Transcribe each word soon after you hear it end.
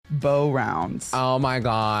bow rounds. Oh my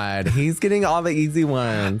God. He's getting all the easy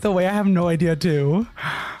ones. The way I have no idea too.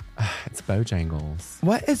 It's Bojangles.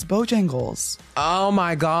 What is Bojangles? Oh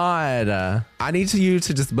my God. I need you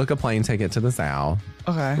to just book a plane ticket to the South.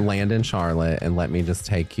 Okay. Land in Charlotte and let me just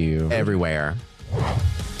take you everywhere.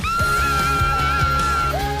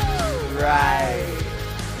 Right.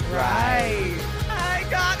 I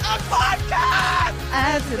got a podcast.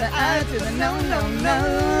 I to the no.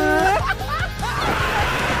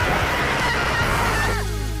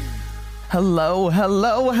 Hello,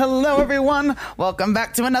 everyone. Welcome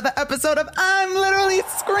back to another episode of I'm Literally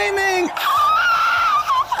Screaming.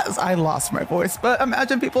 I lost my voice, but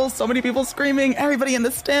imagine so many people screaming. Everybody in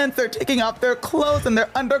the stands, they're taking off their clothes and their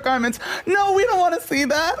undergarments. No, we don't want to see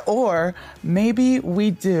that. Or maybe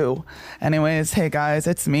we do. Anyways, hey guys,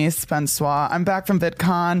 it's me, Spencewuah. I'm back from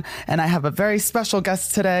VidCon, and I have a very special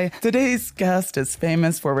guest today. Today's guest is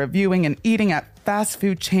famous for reviewing and eating at fast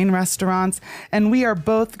food chain restaurants, and we are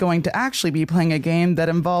both going to actually be playing a game that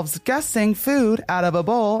involves guessing food out of a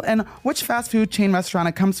bowl and which fast food chain restaurant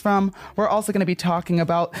it comes from. We're also going to be talking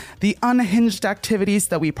about the unhinged activities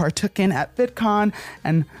that we partook in at VidCon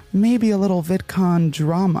and maybe a little VidCon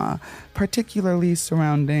drama, particularly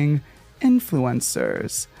surrounding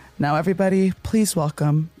influencers. Now, everybody, please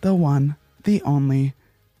welcome the one, the only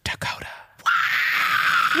Dakota.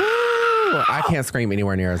 I can't scream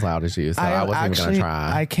anywhere near as loud as you, so I wasn't even going to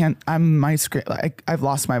try. I can't. I've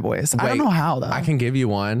lost my voice. Wait, I don't know how, though. I can give you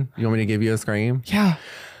one. You want me to give you a scream? Yeah.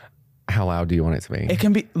 How loud do you want it to be? It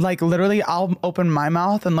can be, like, literally, I'll open my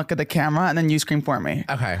mouth and look at the camera, and then you scream for me.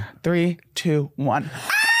 Okay. 3, 2, 1.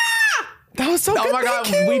 That was so good. Oh my God,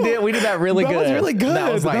 we did that really good. That was really good.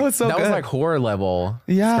 That was like horror level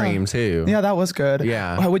scream too. Yeah, that was good.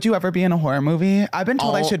 Yeah. Would you ever be in a horror movie? I've been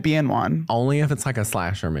told I should be in one. Only if it's like a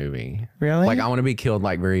slasher movie. Really? Like I want to be killed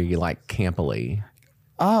like very like campily.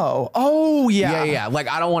 Oh yeah. Yeah. Like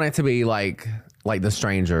I don't want it to be like The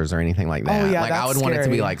Strangers or anything like that. Oh yeah, like that's I would want it to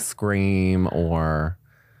be scary. like Scream or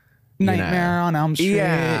Nightmare on Elm Street.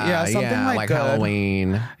 Yeah, something like good.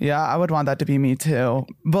 Halloween. Yeah, I would want that to be me too.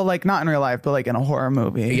 But like not in real life, but like in a horror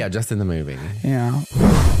movie. Yeah, just in the movie. Yeah.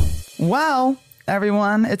 Well,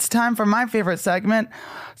 everyone, it's time for my favorite segment,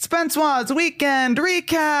 Spencewuah's Weekend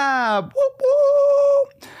Recap. Whoop,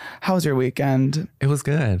 whoop. How was your weekend? It was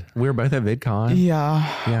good. We were both at VidCon.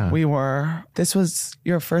 Yeah, we were. This was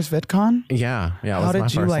your first VidCon? Yeah. It was How my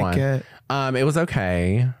did you first like one. it? It was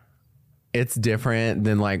okay. It's different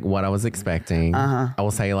than like what I was expecting. I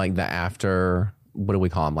will say like the after, what do we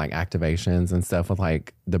call them? Like activations and stuff with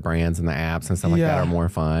like the brands and the apps and stuff like that are more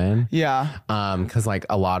fun. Yeah. Cause like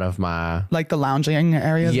a lot of my, Like the lounging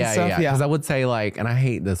areas and stuff? Yeah. Cause I would say like, and I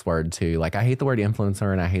hate this word too. Like I hate the word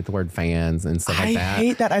influencer and I hate the word fans and stuff like that. I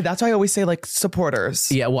hate that. That's why I always say like supporters.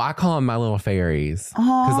 Yeah, well, I call them my little fairies.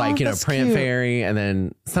 Aw, Because like, that's print cute. fairy, and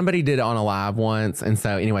then somebody did it on a live once. And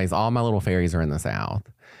so anyways, all my little fairies are in the South.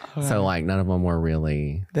 So like none of them were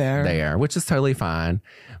really there, which is totally fine.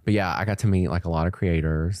 But yeah, I got to meet like a lot of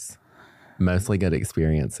creators, mostly good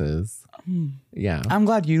experiences. Yeah. I'm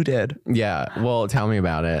glad you did. Yeah. Well, tell me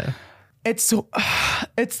about it. It's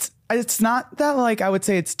not that like I would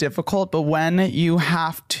say it's difficult, but when you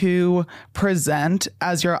have to present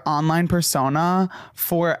as your online persona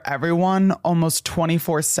for everyone almost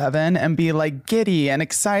 24/7 and be like giddy and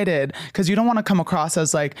excited, because you don't want to come across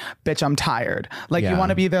as like, bitch, I'm tired. Like you want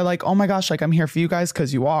to be there like, oh my gosh, like I'm here for you guys,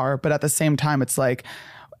 because you are. But at the same time, it's like,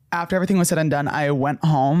 after everything was said and done, I went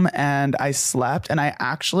home and I slept, and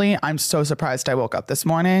I'm so surprised I woke up this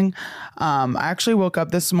morning. I actually woke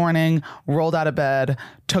up this morning, rolled out of bed,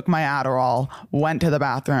 took my Adderall, went to the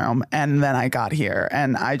bathroom, and then I got here.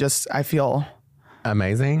 And I feel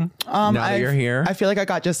amazing. Now that you're here, I feel like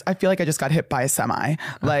I just got hit by a semi.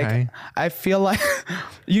 Like I feel like,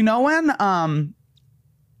 when,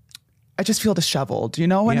 I just feel disheveled,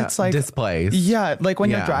 when it's like displaced. Yeah, like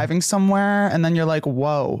when you're driving somewhere and then you're like,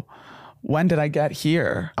 whoa, when did I get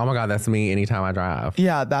here? Oh my God, that's me anytime I drive.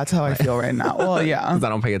 Yeah, that's how I feel right now. Well, yeah. Because I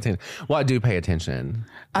don't pay attention. Well, I do pay attention.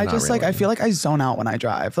 I just really. I feel like I zone out when I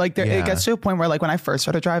drive. Like it gets to a point where like when I first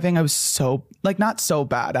started driving, I was so like not so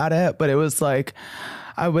bad at it, but it was like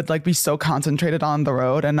I would like be so concentrated on the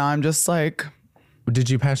road, and now I'm just like.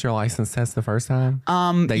 Did you pass your license test the first time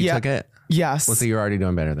that you took it? Yes. Well, so you're already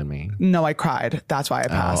doing better than me. No, I cried. That's why I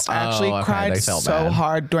passed. I actually cried so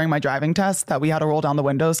hard during my driving test that we had to roll down the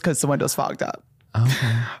windows because the windows fogged up.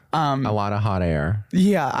 Okay. A lot of hot air.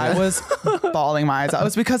 Yeah, I was bawling my eyes out. It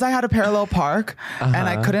was because I had a parallel park and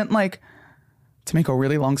I couldn't like To make a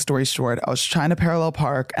really long story short, I was trying to parallel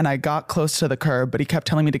park and I got close to the curb, but he kept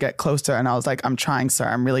telling me to get closer. And I was like, I'm trying, sir.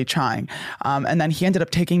 I'm really trying. And then he ended up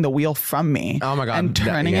taking the wheel from me. Oh my God. And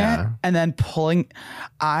turning it and then pulling.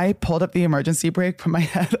 I pulled up the emergency brake, put my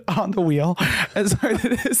head on the wheel and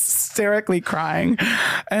started hysterically crying.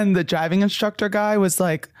 And the driving instructor guy was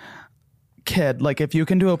like, kid, like if you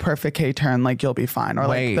can do a perfect K-turn, like you'll be fine. Or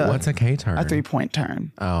wait, like what's a K-turn? A 3-point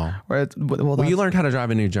turn. Oh. Well, you learned how to drive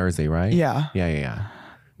in New Jersey, right? Yeah. Yeah.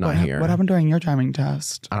 Not here. What happened during your driving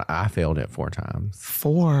test? I failed it 4 times.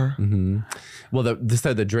 4? Mm-hmm. Well,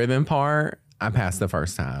 so the driven part, I passed the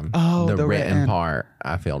first time. Oh, the written part,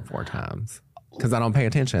 I failed 4 times. Because I don't pay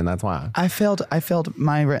attention, that's why. I failed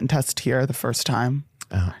my written test here the first time.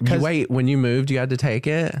 Wait, when you moved, you had to take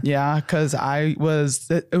it? Yeah, because it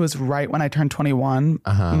was right when I turned 21.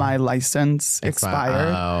 My license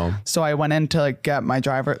expired. Oh. So I went in to get my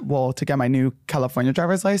new California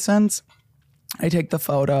driver's license. I take the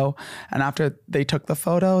photo, and after they took the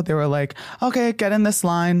photo, they were like, okay, get in this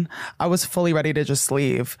line. I was fully ready to just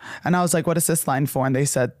leave. And I was like, what is this line for? And they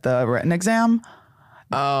said the written exam.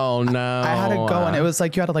 Oh no. I had to go, and it was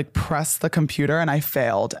like you had to like press the computer, and I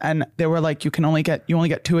failed. And they were like, you only get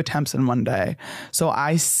 2 attempts in one day. So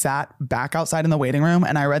I sat back outside in the waiting room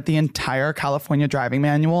and I read the entire California driving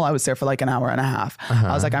manual. I was there for like an hour and a half.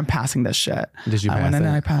 I was like, I'm passing this shit. Did you pass it? I went in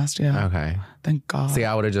and I passed, yeah. Okay. Thank God. See,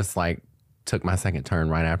 I would have just like took my second turn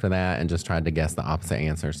right after that and just tried to guess the opposite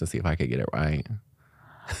answers to see if I could get it right.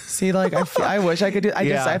 See, like I wish I could do.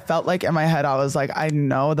 I felt like in my head I was like, I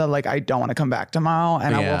know that like I don't want to come back tomorrow,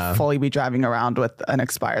 and I will fully be driving around with an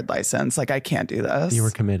expired license. Like I can't do this. You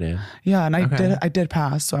were committed. Yeah, and I did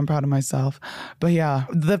pass, so I'm proud of myself. But yeah,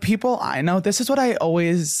 the people I know, this is what I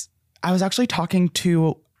was actually talking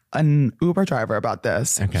to an Uber driver about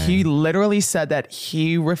this. Okay. He literally said that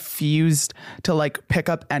he refused to like pick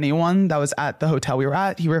up anyone that was at the hotel we were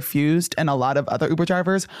at. He refused, and a lot of other Uber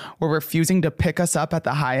drivers were refusing to pick us up at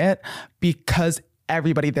the Hyatt because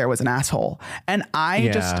everybody there was an asshole. And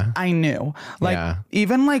I knew, like,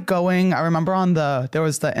 even like going, I remember there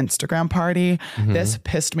was the Instagram party. This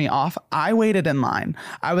pissed me off. I waited in line.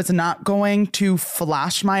 I was not going to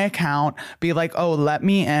flash my account, be like, oh, let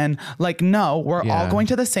me in. Like, no, we're all going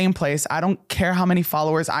to the same place. I don't care how many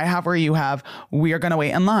followers I have or you have. We are going to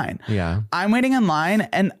wait in line. Yeah. I'm waiting in line,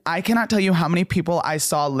 and I cannot tell you how many people I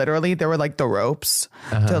saw. Literally, there were like the ropes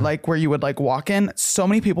to like where you would like walk in. So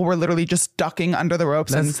many people were literally just ducking under the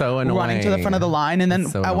ropes. That's and running to the front of the line. And then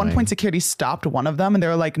at one point, security stopped one of them, and they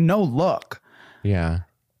were like, no, look. Yeah.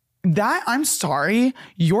 I'm sorry.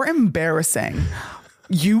 You're embarrassing.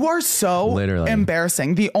 You are so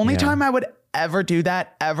embarrassing. The only time I would ever do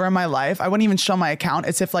that ever in my life, I wouldn't even show my account.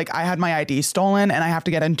 It's if like I had my ID stolen and I have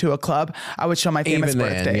to get into a club, I would show my famous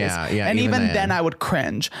birthdays. And even then I would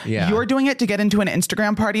cringe. You're doing it to get into an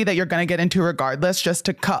Instagram party that you're going to get into regardless, just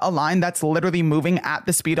to cut a line that's literally moving at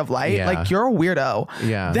the speed of light. Like, you're a weirdo.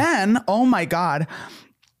 Then, oh my God.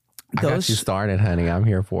 I got you started, honey. I'm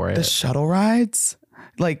here for it. The shuttle rides,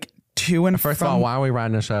 like to and from. First of all, why are we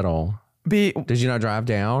riding a shuttle? Did you not drive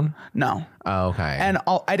down? No. Oh, okay. And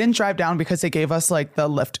I didn't drive down because they gave us like the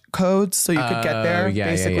Lyft codes, so you could get there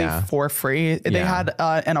basically for free. They had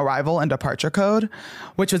an arrival and departure code,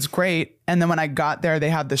 which was great. And then when I got there,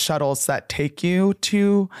 they had the shuttles that take you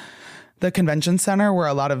to the convention center where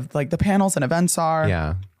a lot of like the panels and events are.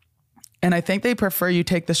 Yeah. And I think they prefer you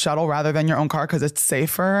take the shuttle rather than your own car because it's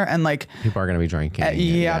safer, and like people are going to be drinking.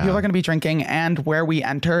 People are going to be drinking, and where we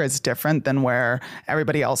enter is different than where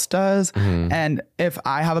everybody else does. And if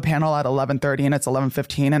I have a panel at 11:30 and it's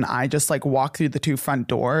 11:15 and I just like walk through the 2 front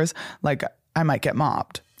doors, like I might get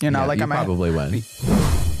mobbed. You know, like I might probably would.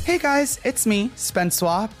 Hey guys, it's me,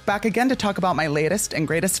 Spencewuah, back again to talk about my latest and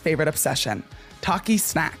greatest favorite obsession, Talkie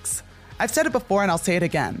snacks. I've said it before and I'll say it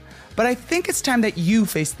again, but I think it's time that you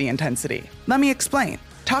face the intensity. Let me explain.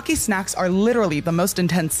 Talkie snacks are literally the most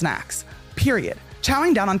intense snacks, period.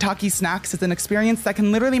 Chowing down on Talkie snacks is an experience that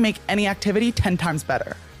can literally make any activity 10 times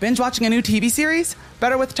better. Binge watching a new TV series?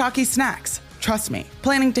 Better with Talkie snacks. Trust me.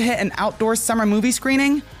 Planning to hit an outdoor summer movie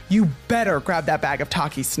screening? You better grab that bag of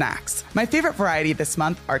Talkie snacks. My favorite variety this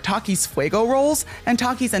month are Talkie's Fuego rolls and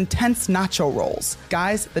Talkie's Intense Nacho rolls.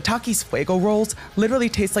 Guys, the Talkie's Fuego rolls literally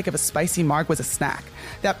taste like if a spicy marg was a snack.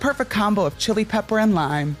 That perfect combo of chili pepper and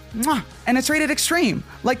lime. Mwah! And it's rated extreme,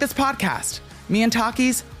 like this podcast. Me and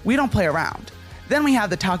Talkie's, we don't play around. Then we have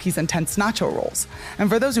the Talkie's Intense Nacho rolls. And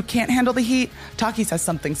for those who can't handle the heat, Talkie's has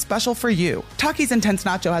something special for you. Talkie's Intense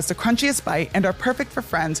Nacho has the crunchiest bite and are perfect for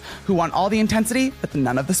friends who want all the intensity but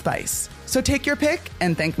none of the spice. So take your pick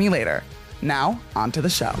and thank me later. Now, on to the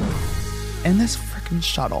show. In this freaking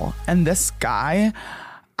shuttle, and this guy,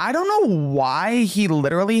 I don't know why he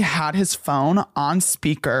literally had his phone on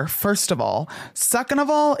speaker, first of all. Second of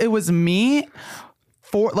all, it was me,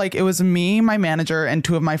 my manager, and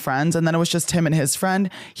 2 of my friends. And then it was just him and his friend.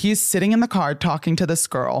 He's sitting in the car talking to this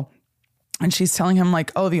girl. And she's telling him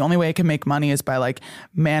like, oh, the only way I can make money is by like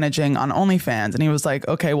managing on OnlyFans. And he was like,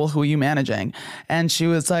 okay, well, who are you managing? And she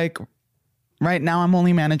was like, right now I'm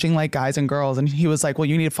only managing like guys and girls. And he was like, well,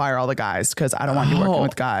 you need to fire all the guys because I don't want you working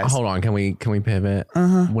with guys. Hold on. Can we pivot?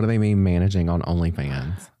 What do they mean managing on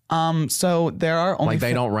OnlyFans? So there are like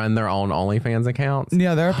they don't run their own OnlyFans accounts?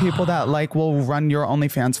 Yeah, there are people that like will run your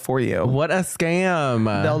OnlyFans for you. What a scam.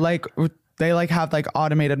 They like have like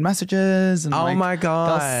automated messages and oh my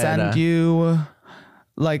God. They'll send you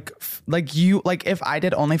like if I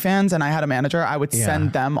did OnlyFans and I had a manager, I would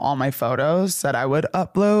send them all my photos that I would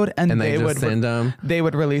upload and they would send them. They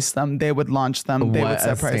would release them. They would launch them. They would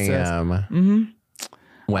set prices. Mm-hmm.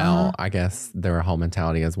 Well, I guess their whole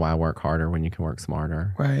mentality is why work harder when you can work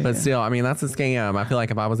smarter. Right. But still, I mean, that's a scam. I feel like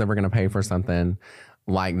if I was ever going to pay for something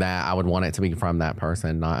like that, I would want it to be from that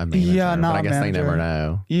person, not a manager. Yeah, not but I guess they never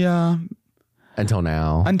know. Yeah. Until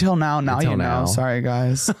now. Now you know. Sorry,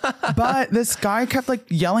 guys. But this guy kept like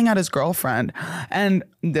yelling at his girlfriend. And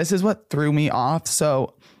this is what threw me off.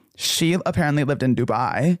 So she apparently lived in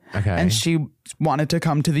Dubai. Okay. And she wanted to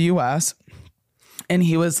come to the US. And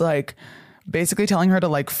he was like basically telling her to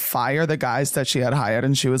like fire the guys that she had hired.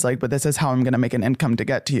 And she was like, but this is how I'm going to make an income to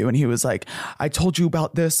get to you. And he was like, I told you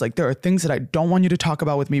about this. Like, there are things that I don't want you to talk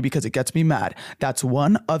about with me because it gets me mad. That's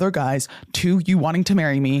 1, other guys. 2, you wanting to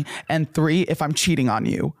marry me. And 3, if I'm cheating on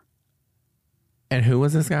you. And who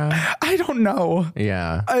was this guy? I don't know.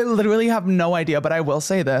 Yeah. I literally have no idea, but I will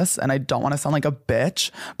say this, and I don't want to sound like a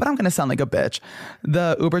bitch, but I'm going to sound like a bitch.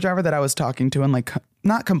 The Uber driver that I was talking to and like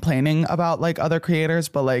not complaining about like other creators,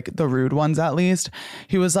 but like the rude ones at least,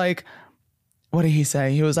 he was like, what did he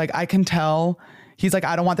say? He was like, I can tell. He's like,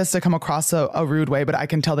 I don't want this to come across a rude way, but I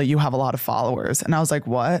can tell that you have a lot of followers. And I was like,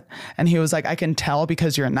 what? And he was like, I can tell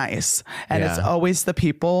because you're nice. And it's always the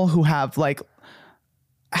people who have like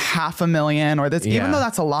 500,000 or this, even though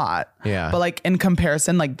that's a lot. Yeah. But like in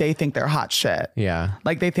comparison, like they think they're hot shit. Yeah.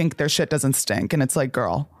 Like they think their shit doesn't stink. And it's like,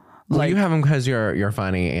 girl. Well, like, you have them because you're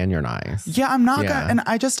funny and you're nice. Yeah, I'm not gonna, and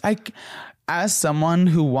I as someone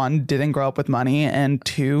who 1, didn't grow up with money, and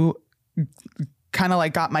 2, kind of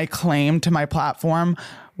like got my claim to my platform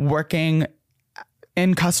working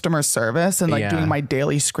in customer service and like doing my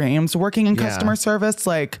daily screams, working in customer service,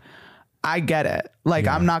 like I get it. Like,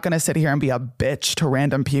 I'm not going to sit here and be a bitch to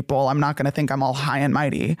random people. I'm not going to think I'm all high and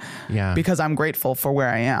mighty because I'm grateful for where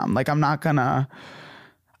I am. Like, I'm not going to,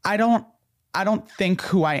 I don't think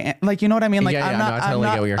who I am. Like, you know what I mean? Like, I'm not, no, I totally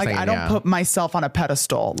get what you're saying. I don't put myself on a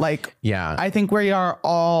pedestal. Like, I think we are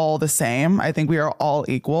all the same. I think we are all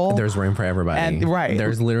equal. There's room for everybody. And,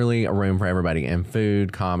 there's literally a room for everybody in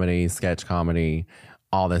food, comedy, sketch comedy,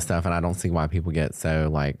 all this stuff. And I don't see why people get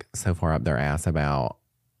so far up their ass about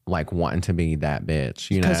like wanting to be that bitch,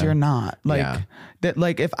 you know? Because you're not. Like, that.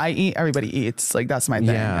 Like, if I eat, everybody eats. Like, that's my thing.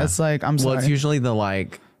 Yeah. It's like, I'm sorry. Well, it's usually the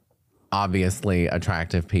like obviously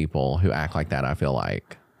attractive people who act like that, I feel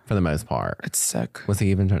like, for the most part. It's sick. Was he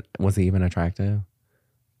even attractive?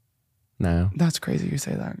 No. That's crazy you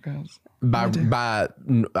say that, guys. By I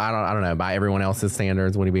don't know, by everyone else's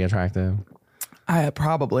standards, would he be attractive?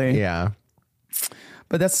 Probably. Yeah.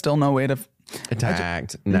 But that's still no way to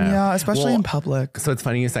attacked. No. Yeah, especially in public. So it's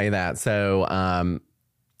funny you say that. So and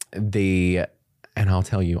I'll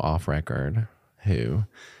tell you off record who,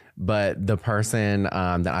 but the person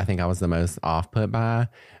that I think I was the most off put by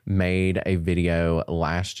made a video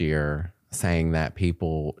last year saying that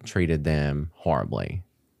people treated them horribly.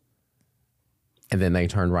 And then they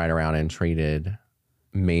turned right around and treated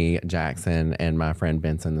me, Jackson, and my friend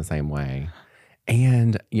Benson the same way.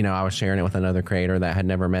 And, you know, I was sharing it with another creator that had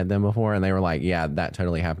never met them before. And they were like, yeah, that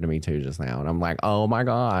totally happened to me too just now. And I'm like, oh my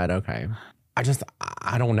God. Okay.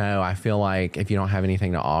 I don't know. I feel like if you don't have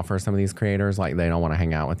anything to offer some of these creators, like they don't want to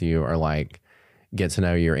hang out with you or like get to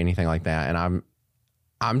know you or anything like that. And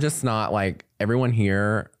I'm just not like, everyone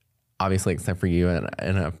here, obviously, except for you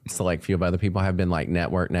and a select few of other people, have been like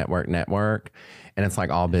network. And it's like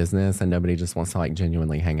all business and nobody just wants to like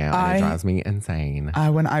genuinely hang out. And it drives me insane.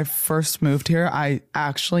 When I first moved here,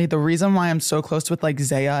 the reason why I'm so close with like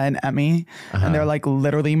Zaya and Emmy, and they're like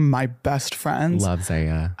literally my best friends. Love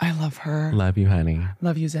Zaya. I love her. Love you, honey.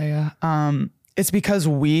 Love you, Zaya. It's because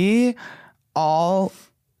we all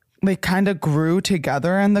like kind of grew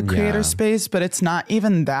together in the creator space, but it's not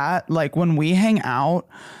even that. Like when we hang out,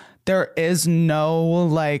 there is no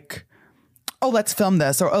like, oh, let's film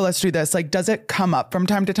this or oh, let's do this. Like, does it come up from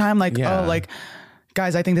time to time? Like, oh, like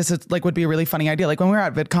guys, I think this is like would be a really funny idea. Like when we were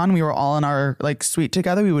at VidCon, we were all in our like suite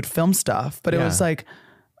together. We would film stuff, but it was like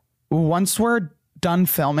once we're done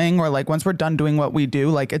filming or like once we're done doing what we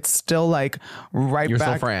do, like it's still like You're back.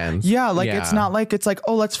 still friends. Yeah, like it's not like it's like,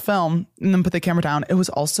 oh, let's film and then put the camera down. It was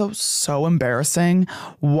also so embarrassing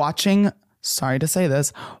watching, sorry to say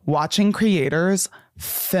this, watching creators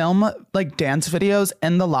film like dance videos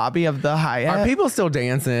in the lobby of the Hyatt. Are people still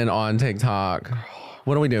dancing on TikTok?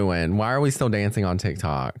 What are we doing? Why are we still dancing on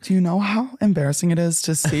TikTok? Do you know how embarrassing it is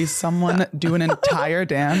to see someone do an entire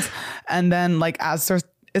dance and then like as they're,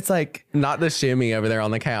 it's like not the shimmy over there on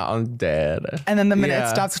the couch. I'm dead. And then the minute it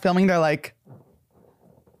stops filming, they're like,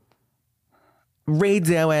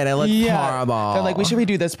 redo it. It looks horrible. They're like, we should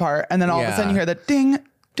redo this part. And then all of a sudden you hear the ding,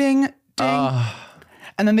 ding, ding.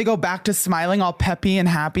 And then they go back to smiling all peppy and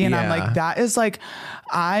happy. And I'm like, that is like,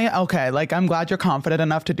 like, I'm glad you're confident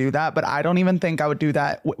enough to do that. But I don't even think I would do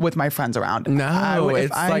that with my friends around. No,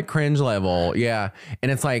 it's like cringe level. Yeah.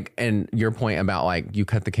 And it's like, and your point about like, you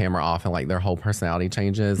cut the camera off and like their whole personality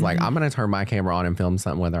changes. Mm-hmm. Like I'm going to turn my camera on and film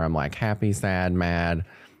something whether I'm like happy, sad, mad,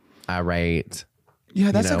 irate.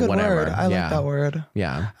 Yeah, that's a good whatever. word. I like that word.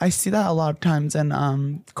 Yeah. I see that a lot of times in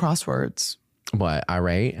crosswords. What,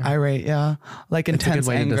 irate? Irate, yeah. Like intense it's a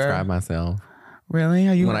good way anger. to describe myself. Really?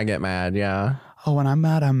 Are you? When I get mad, yeah. Oh, when I'm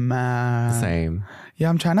mad, I'm mad. Same. Yeah,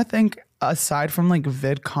 I'm trying to think, aside from like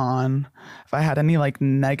VidCon, if I had any like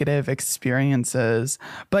negative experiences.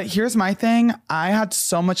 But here's my thing. I had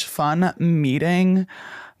so much fun meeting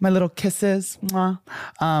my little kisses.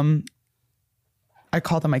 I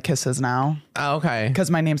call them my kisses now. Oh, okay. Because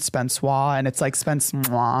my name's Spencewuah and it's like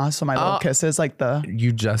Spencewuah. So my little kisses, like the...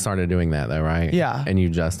 You just started doing that though, right? Yeah. And you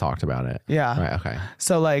just talked about it. Yeah. Right, okay.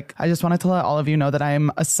 So like, I just wanted to let all of you know that I'm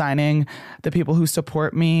assigning the people who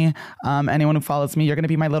support me, anyone who follows me, you're going to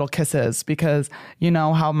be my little kisses because you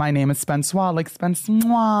know how my name is Spencewuah, like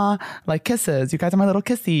Spencewuah, like kisses. You guys are my little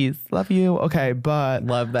kissies. Love you. Okay, but...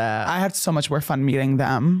 Love that. I had so much more fun meeting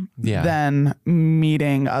them than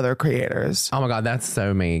meeting other creators. Oh my God, that's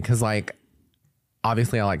so me. Because like,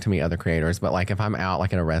 obviously I like to meet other creators, but like if I'm out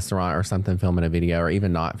like at a restaurant or something filming a video or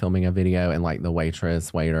even not filming a video and like the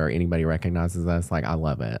waitress, waiter, anybody recognizes us, like I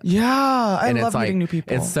love it. Yeah, I love like, meeting new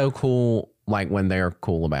people. It's so cool like when they're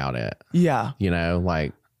cool about it. Yeah. You know,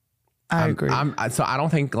 like I agree. So I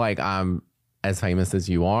don't think like I'm as famous as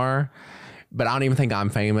you are, but I don't even think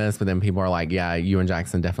I'm famous. But then people are like, yeah, you and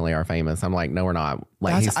Jackson definitely are famous. I'm like, no, we're not.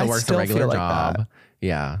 Like he still works a regular job. Like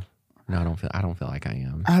yeah. No, I don't feel like I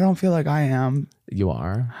am. I don't feel like I am. You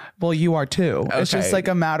are? Well, you are too. Okay. It's just like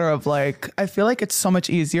a matter of like, I feel like it's so much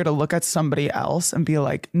easier to look at somebody else and be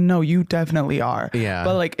like, no, you definitely are. Yeah.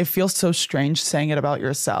 But like, it feels so strange saying it about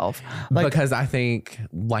yourself. Like, because I think,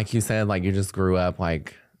 like you said, like you just grew up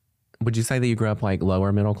like, would you say that you grew up like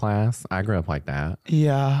lower middle class? I grew up like that.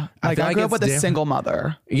 Yeah. Like I grew up with a single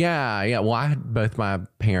mother. Yeah. Yeah. Well, I had both my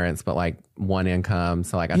parents, but like one income.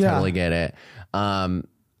 So like I totally get it.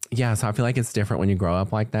 Yeah, so I feel like it's different when you grow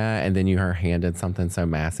up like that and then you are handed something so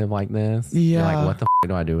massive like this. Yeah. You're like, what the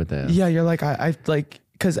do I do with this? Yeah, you're like, I like,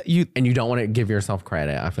 because you... And you don't want to give yourself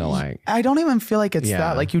credit, I feel like. I don't even feel like it's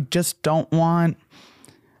that. Like, you just don't want...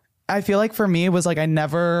 I feel like for me, it was like I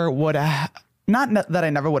never would have... Not that I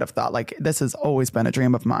never would have thought, like, this has always been a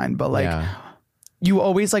dream of mine, but like... Yeah. You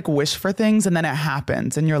always like wish for things and then it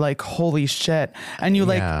happens and you're like, holy shit. And you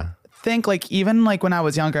like... think like even like when I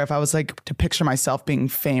was younger, if I was like to picture myself being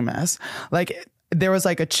famous, like there was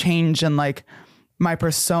like a change in like my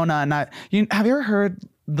persona. And have you ever heard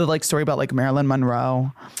the like story about like Marilyn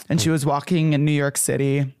Monroe and she was walking in New York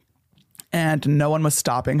City and no one was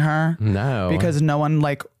stopping her? No, because no one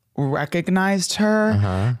like recognized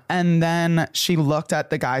her. And then she looked at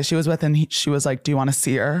the guy she was with and she was like, do you want to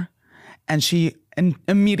see her? And she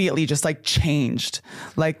immediately just like changed,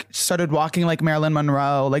 like started walking like Marilyn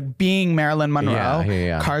Monroe, like being Marilyn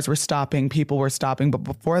Monroe. Cars were stopping, people were stopping. But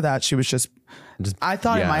before that, she was just I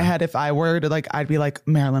thought in my head, if I were to like, I'd be like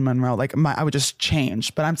Marilyn Monroe, like I would just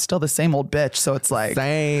change, but I'm still the same old bitch. So it's like,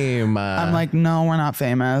 same. I'm like, no, we're not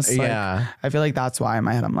famous. Like, I feel like that's why in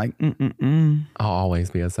my head, I'm like, I'll always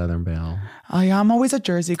be a Southern belle. Oh yeah, I'm always a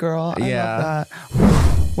Jersey girl. I love that.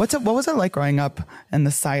 What was it like growing up in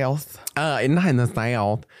the South? Not in the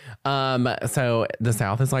South. So the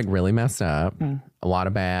South is like really messed up. A lot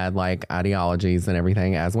of bad like ideologies and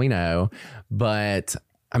everything, as we know. But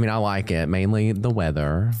I mean, I like it. Mainly the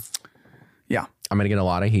weather. Yeah. I'm going to get a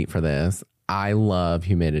lot of heat for this. I love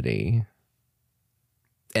humidity.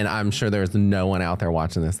 And I'm sure there's no one out there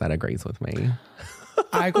watching this that agrees with me.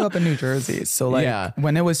 I grew up in New Jersey. So like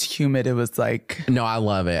when it was humid, it was like... No, I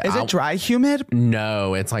love it. Is it dry humid?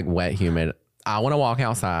 No, it's like wet humid. I want to walk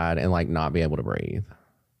outside and like not be able to breathe.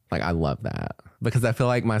 Like I love that because I feel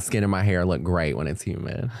like my skin and my hair look great when it's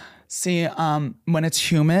humid. See, when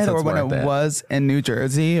it's humid or when it was in New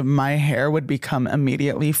Jersey, my hair would become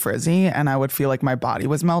immediately frizzy and I would feel like my body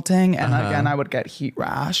was melting. And again, I would get heat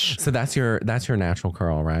rash. So that's your natural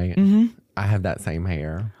curl, right? Mm-hmm. I have that same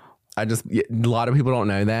hair. A lot of people don't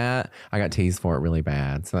know that. I got teased for it really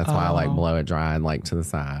bad. So that's why I like blow it dry and like to the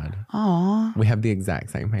side. Aw. We have the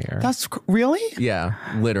exact same hair. That's really? Yeah,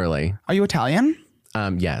 literally. Are you Italian?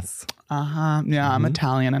 Yes. Uh-huh. Yeah, I'm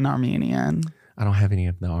Italian and Armenian. I don't have any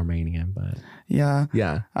of the Armenian, but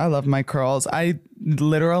yeah. I love my curls. I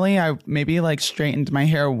maybe like straightened my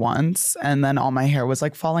hair once and then all my hair was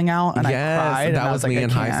like falling out and I cried. That was me in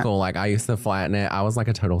high school. Like I used to flatten it. I was like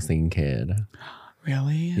a total scene kid.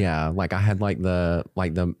 Really? Yeah. Like I had like the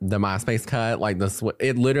MySpace cut, like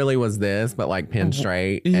it literally was this, but like pinned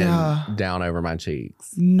straight and down over my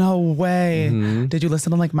cheeks. No way. Mm-hmm. Did you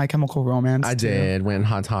listen to like My Chemical Romance? I did. When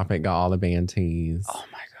Hot Topic got all the band tees. Oh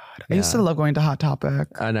my God. I used to love going to Hot Topic.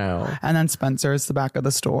 I know. And then Spencer's, the back of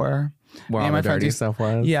the store. Where all my dirty stuff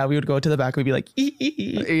was? Yeah, we would go to the back. We'd be like,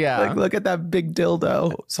 yeah. Like, look at that big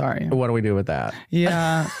dildo. Sorry. What do we do with that?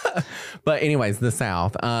 Yeah. But anyways, the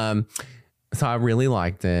South. So I really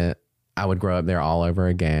liked it. I would grow up there all over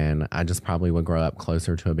again. I just probably would grow up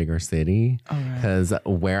closer to a bigger city because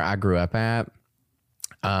where I grew up at,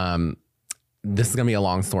 this is going to be a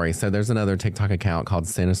long story. So there's another TikTok account called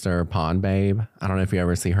Sinister Pond Babe. I don't know if you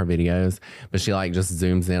ever see her videos, but she like just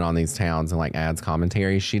zooms in on these towns and like adds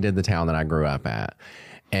commentary. She did the town that I grew up at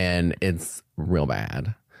and it's real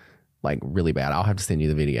bad, like really bad. I'll have to send you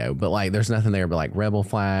the video, but like there's nothing there but like rebel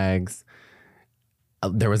flags.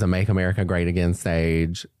 There was a Make America Great Again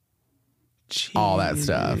stage, all that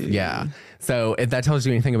stuff. Yeah. So if that tells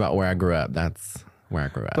you anything about where I grew up, that's where I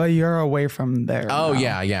grew up. But you're away from there. Oh,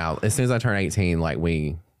 now. Yeah. As soon as I turned 18, like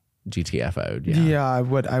we GTFO'd. Yeah, I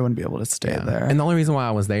wouldn't be able to stay there. And the only reason why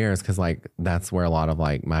I was there is because like that's where a lot of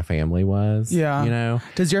like my family was. Yeah. You know?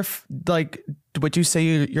 Does your would you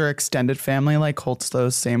say your extended family like holds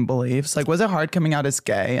those same beliefs? Like was it hard coming out as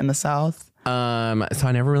gay in the South? So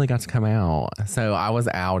I never really got to come out. So I was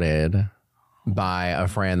outed by a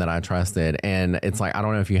friend that I trusted. And it's like, I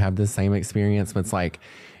don't know if you have the same experience, but it's like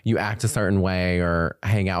you act a certain way or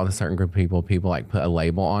hang out with a certain group of people like put a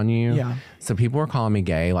label on you. Yeah. So people were calling me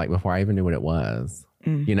gay like before I even knew what it was.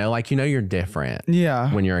 You know, like, you're different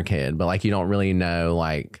when you're a kid, but like you don't really know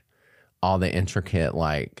like all the intricate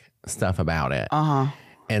like stuff about it.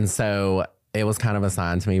 And so it was kind of a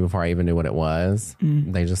sign to me before I even knew what it was.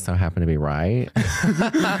 They just so happened to be right.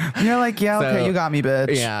 You're like, yeah, so, okay, you got me,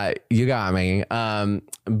 bitch. Yeah, you got me.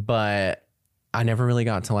 But I never really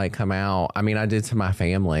got to like come out. I mean, I did to my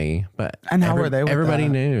family, but how were they with everybody that?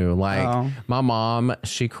 Knew. Like my mom,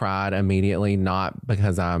 she cried immediately, not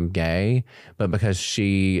because I'm gay, but because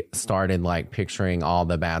she started like picturing all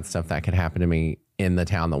the bad stuff that could happen to me in the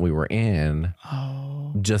town that we were in.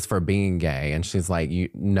 Just for being gay. And she's like,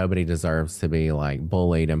 nobody deserves to be like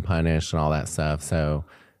bullied and punished and all that stuff. So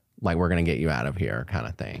like, we're going to get you out of here kind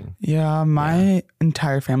of thing. Yeah. My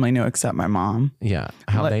entire family knew except my mom. Yeah.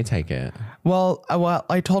 How'd they take it? Well,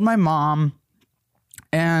 I told my mom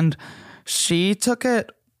and she took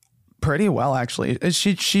it pretty well, actually.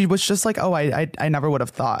 She was just like, oh, I never would have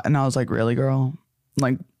thought. And I was like, really, girl?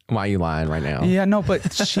 Like, why are you lying right now? Yeah, no,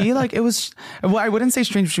 but she like, it was, well, I wouldn't say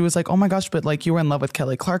strange. She was like, oh my gosh, but like you were in love with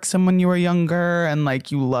Kelly Clarkson when you were younger and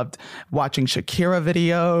like you loved watching Shakira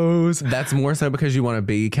videos. That's more so because you want to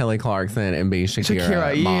be Kelly Clarkson and be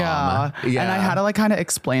Shakira mom. Yeah. And I had to like kind of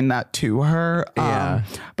explain that to her.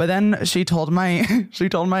 But then she told my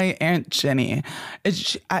Aunt Jenny,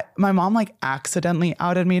 my mom like accidentally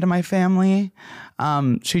outed me to my family.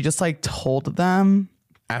 She just like told them.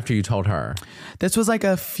 After you told her? This was like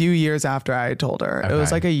a few years after I told her. Okay. It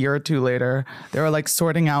was like a year or two later. They were like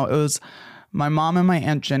sorting out. It was my mom and my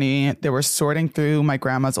Aunt Jenny. They were sorting through my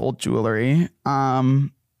grandma's old jewelry.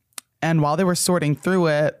 And while they were sorting through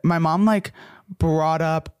it, my mom like brought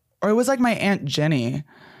up, or it was like my Aunt Jenny.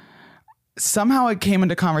 Somehow it came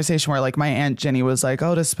into conversation where like my Aunt Jenny was like,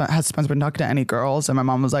 oh, has Spence been talking to any girls? And my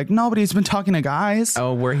mom was like, no, but he's been talking to guys.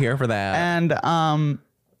 Oh, we're here for that. And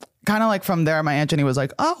kind of like from there, my Aunt Jenny was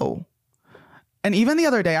like, oh. And even the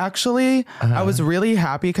other day, actually, I was really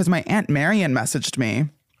happy because my Aunt Marion messaged me.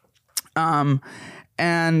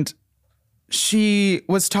 And she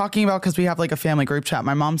was talking about, because we have like a family group chat,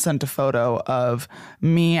 my mom sent a photo of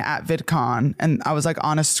me at VidCon. And I was like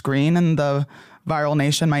on a screen in the Viral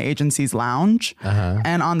Nation, my agency's lounge.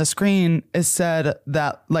 And on the screen, it said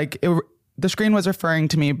that like the screen was referring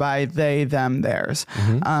to me by they, them, theirs.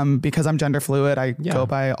 Because I'm gender fluid, I go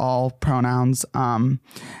by all pronouns. And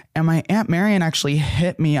my Aunt Marion actually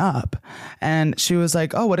hit me up and she was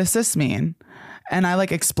like, oh, what does this mean? And I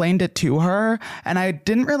like explained it to her. And I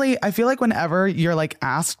feel like whenever you're like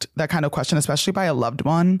asked that kind of question, especially by a loved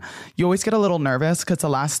one, you always get a little nervous because the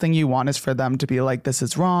last thing you want is for them to be like, this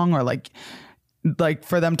is wrong, or like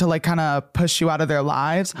for them to like kind of push you out of their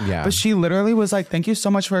lives. Yeah. But she literally was like, thank you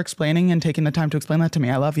so much for explaining and taking the time to explain that to me.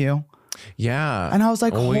 I love you. Yeah. And I was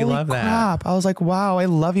like, holy crap. That. I was like, wow, I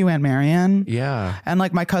love you, Aunt Marion. Yeah. And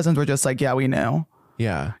like my cousins were just like, yeah, we knew.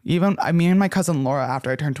 Yeah. Even me and my cousin Laura, after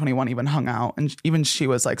I turned 21, even hung out. And even she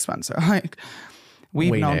was like, Spencer, like,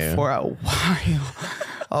 we've known for a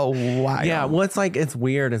while. Yeah. Well, it's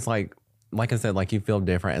weird. It's like I said, like you feel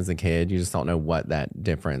different as a kid. You just don't know what that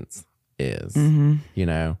difference is. You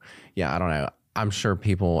know? Yeah. I don't know. I'm sure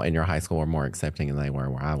people in your high school were more accepting than they were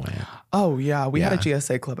where I went. Oh, yeah. We had a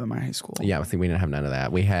GSA club in my high school. Yeah. See, we didn't have none of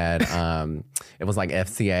that. We had, it was like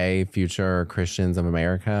FCA, Future Christians of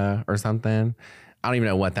America or something. I don't even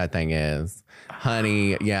know what that thing is.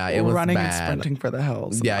 Honey, yeah, it was running bad. And sprinting for the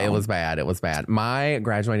hills. Yeah, it was bad. It was bad. My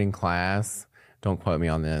graduating class, don't quote me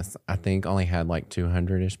on this, I think only had like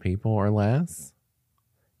 200-ish people or less.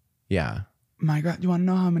 Yeah. You want to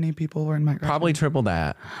know how many people were in my graduation? Probably triple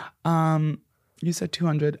that. You said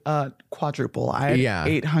 200, quadruple. I had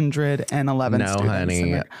 811 no, students.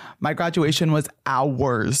 Honey. My graduation was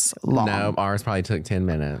hours long. No, ours probably took 10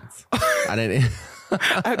 minutes. I didn't...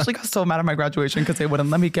 I actually got so mad at my graduation because they wouldn't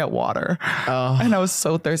let me get water. And I was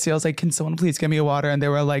so thirsty. I was like, can someone please give me a water? And they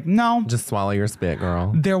were like, no. Just swallow your spit,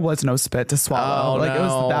 girl. There was no spit to swallow. It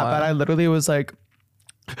was that bad. I literally was like...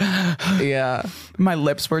 Yeah. My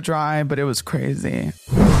lips were dry, but it was crazy.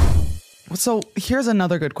 So here's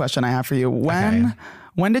another good question I have for you. When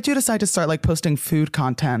did you decide to start like posting food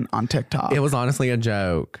content on TikTok? It was honestly a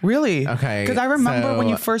joke. Really? Okay. Because I remember when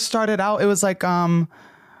you first started out, it was like...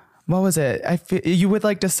 what was it? You would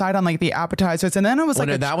like decide on like the appetizers, and then it was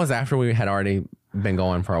like that was after we had already been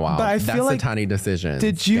going for a while. But I feel like a tiny decision.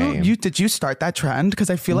 Did you start that trend? Because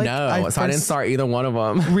I feel like I didn't start either one of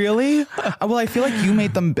them. Really? Well, I feel like you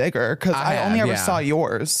made them bigger because I only ever saw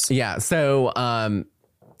yours. Yeah. So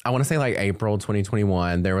I want to say like April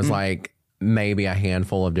 2021. There was like maybe a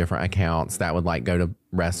handful of different accounts that would like go to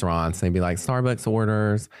restaurants and they'd be like Starbucks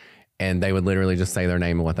orders, and they would literally just say their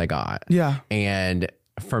name and what they got. Yeah. And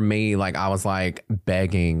for me, like I was like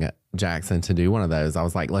begging Jackson to do one of those. I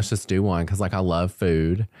was like, let's just do one because like I love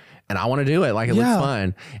food and I want to do it. Like it looks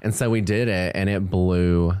fun. And so we did it and it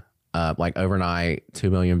blew up like overnight,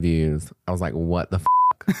 2 million views. I was like, what the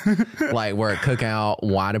f-? Like we're at Cookout.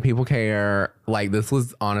 Why do people care? Like this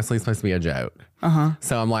was honestly supposed to be a joke.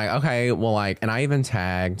 So I'm like, okay, well like, and I even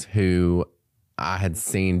tagged who I had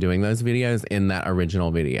seen doing those videos in that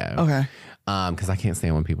original video. Okay. Because I can't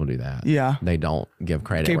stand when people do that. Yeah. They don't give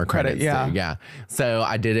credit where credit's due. Yeah. So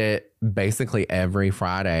I did it basically every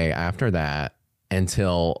Friday after that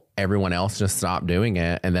until everyone else just stopped doing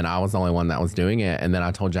it. And then I was the only one that was doing it. And then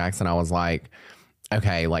I told Jackson, I was like,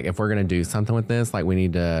 okay, like if we're going to do something with this, like we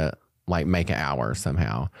need to like make it ours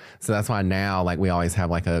somehow. So that's why now like we always have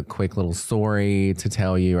like a quick little story to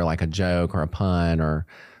tell you, or like a joke or a pun or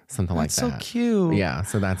something like that. That's so cute. Yeah,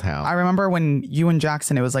 so that's how. I remember when you and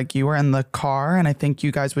Jackson, it was like you were in the car and I think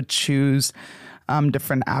you guys would choose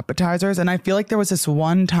different appetizers. And I feel like there was this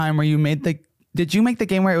one time where did you make the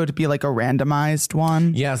game where it would be like a randomized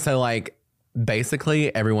one? Yeah, so like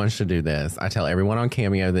basically everyone should do this. I tell everyone on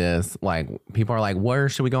Cameo this. Like people are like, where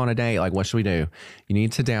should we go on a date? Like what should we do? You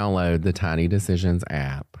need to download the Tiny Decisions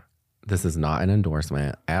app. This is not an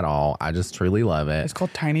endorsement at all. I just truly love it. It's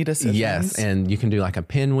called Tiny Decisions. Yes. And you can do like a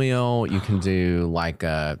pinwheel. You can do like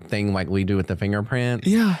a thing like we do with the fingerprints.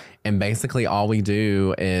 Yeah. And basically all we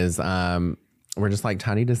do is we're just like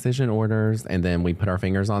tiny decision orders. And then we put our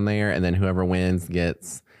fingers on there. And then whoever wins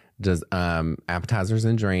gets just appetizers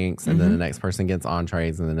and drinks. And then the next person gets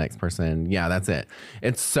entrees. And the next person. Yeah, that's it.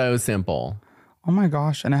 It's so simple. Oh my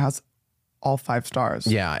gosh. And it has all 5 stars.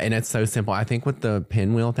 Yeah, and it's so simple. I think with the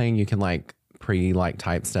pinwheel thing, you can like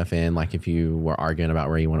type stuff in, like if you were arguing about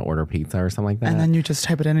where you want to order pizza or something like that. And then you just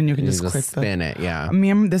type it in and you can just click spin it. Yeah.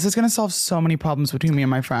 This is going to solve so many problems between me and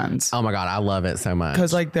my friends. Oh my God, I love it so much.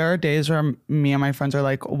 Because like there are days where me and my friends are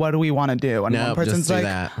like, what do we want to do? And one person's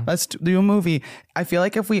like, let's do a movie. I feel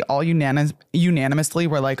like if we all unanimously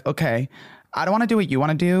were like, okay, I don't want to do what you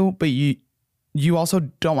want to do, but you also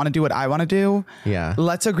don't want to do what I want to do. Yeah.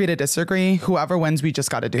 Let's agree to disagree. Whoever wins, we just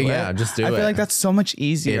got to do it. Yeah, just do it. I feel like that's so much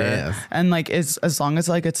easier. It is. And like, as long as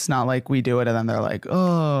like, it's not like we do it and then they're like,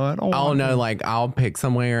 oh, I don't want Oh no, like I'll pick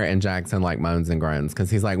somewhere and Jackson like moans and groans because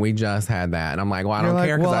he's like, we just had that. And I'm like, well, I don't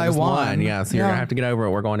care because I just won. Yeah, so you're going to have to get over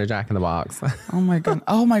it. We're going to Jack in the Box. Oh my God.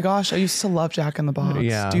 Oh my gosh. I used to love Jack in the Box.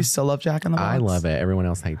 Yeah. Do you still love Jack in the Box? I love it. Everyone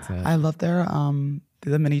else hates it. I love their,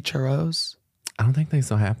 the mini churros. I don't think they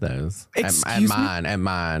still have those. At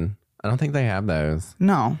mine. I don't think they have those.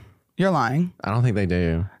 No, you're lying. I don't think they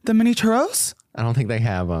do. The mini churros? I don't think they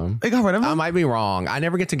have them. They got rid of them? I might be wrong. I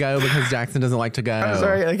never get to go because Jackson doesn't like to go. I'm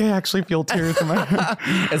sorry. Like, I actually feel tears in my head.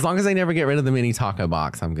 As long as they never get rid of the mini taco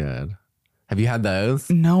box, I'm good. Have you had those?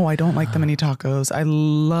 No, I don't like the mini tacos. I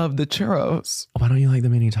love the churros. Why don't you like the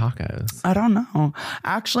mini tacos? I don't know.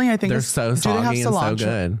 Actually, I think they're so soggy and so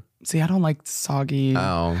good. See, I don't like soggy.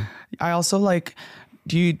 Oh. I also like...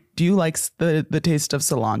 Do you like the taste of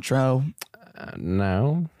cilantro?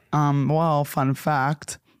 No. Well, fun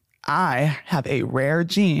fact, I have a rare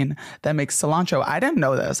gene that makes cilantro. I didn't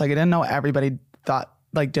know this. Like, I didn't know everybody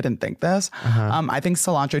didn't think this. I think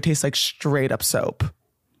cilantro tastes like straight up soap.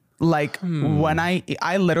 Like when I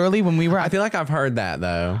literally, when we were, I feel like I've heard that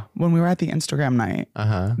though. When we were at the Instagram night,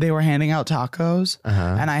 they were handing out tacos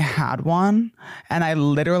and I had one and I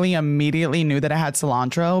literally immediately knew that it had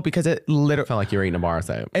cilantro because it literally felt like you were eating a bar of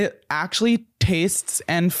soap. It actually tastes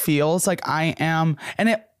and feels like I am, and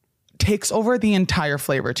it takes over the entire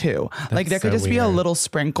flavor too. That's like there could just be a little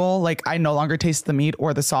sprinkle. Like I no longer taste the meat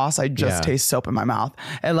or the sauce. I just taste soap in my mouth.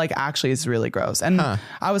 And like actually it's really gross. And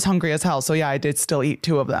I was hungry as hell. So yeah, I did still eat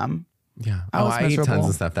 2 of them. Yeah. I eat tons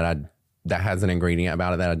of stuff that has an ingredient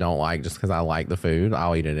about it that I don't like just because I like the food.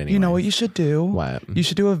 I'll eat it anyway. You know what you should do? What? You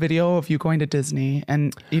should do a video of you going to Disney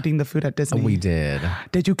and eating the food at Disney. We did.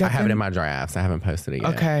 Did you get I have it in my drafts. I haven't posted it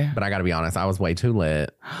yet. Okay. But I got to be honest, I was way too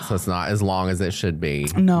lit. So it's not as long as it should be.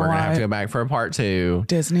 No, we're going to have to go back for a part 2.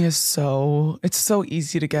 Disney is it's so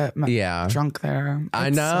easy to get drunk there.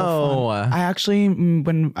 I know. So I actually,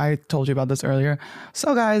 when I told you about this earlier.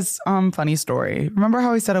 So guys, funny story. Remember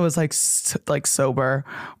how I said I was like sober?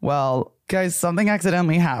 Well, guys, something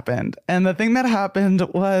accidentally happened. And the thing that happened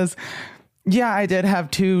was, I did have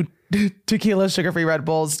 2 tequila sugar-free Red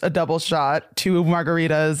Bulls, a double shot, 2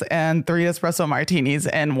 margaritas, and 3 espresso martinis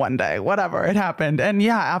in one day. Whatever, it happened. And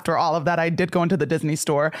after all of that, I did go into the Disney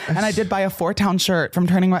store and I did buy a 4-town shirt from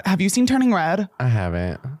Turning Red. Have you seen Turning Red? I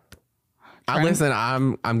haven't. Listen,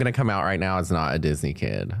 I'm going to come out right now as not a Disney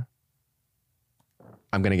kid.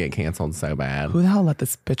 I'm gonna get canceled so bad. Who the hell let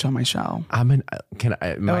this bitch on my show? Am I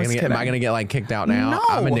gonna get like kicked out now? No.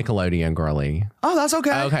 I'm a Nickelodeon girly. Oh, that's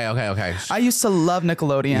okay. Okay. I used to love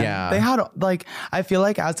Nickelodeon. Yeah. They had I feel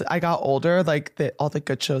like as I got older, like all the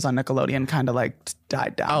good shows on Nickelodeon kind of like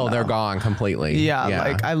died down. Oh, they're gone completely. Yeah,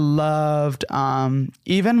 like I loved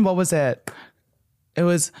even what was it? It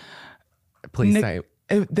was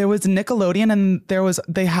there was Nickelodeon and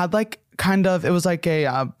they had like it was like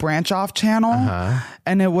a branch off channel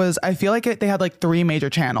and it was, I feel like they had like 3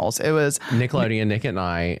 major channels. It was Nickelodeon, Nick at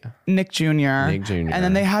Night, Nick Jr. And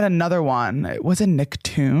then they had another one. Was it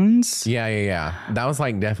Nicktoons? Yeah. That was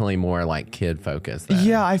like definitely more like kid focused.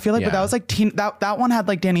 Yeah, I feel like but that was like that one had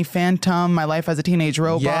like Danny Phantom, My Life as a Teenage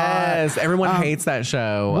Robot. Yes, everyone hates that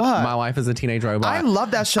show. What? My Life as a Teenage Robot. I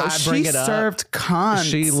love that show. She served cunts.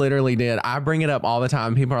 She literally did. I bring it up all the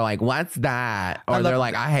time. People are like, what's that? Or they're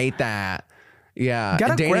like, I hate that. Yeah,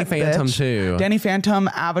 and Danny Phantom too. Danny Phantom,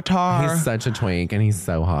 Avatar. He's such a twink and he's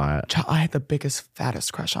so hot. I had the biggest,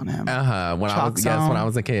 fattest crush on him. When I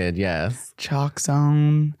was a kid, yes. Chalk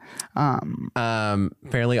Zone.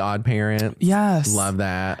 Fairly Odd Parents. Yes. Love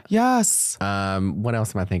that. Yes. What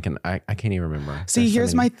else am I thinking? I can't even remember. See,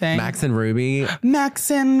 here's my thing. Max and Ruby.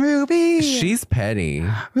 She's petty.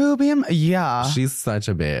 Ruby, yeah. She's such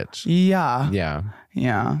a bitch. Yeah.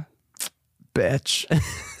 Bitch.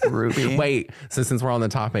 Ruby. Wait, so since we're on the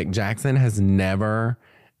topic, Jackson has never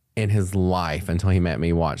in his life until he met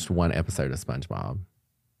me watched 1 episode of SpongeBob.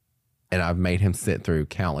 And I've made him sit through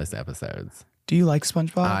countless episodes. Do you like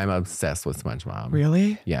SpongeBob? I'm obsessed with SpongeBob.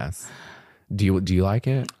 Really? Yes. Do you like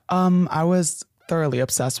it? I was thoroughly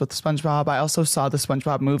obsessed with SpongeBob. I also saw the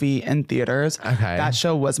SpongeBob movie in theaters. Okay. That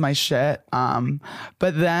show was my shit. But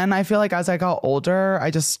then I feel like as I got older,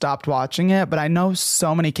 I just stopped watching it. But I know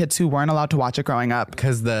so many kids who weren't allowed to watch it growing up.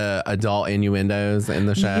 Because the adult innuendos in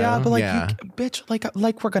the show. Yeah, but bitch,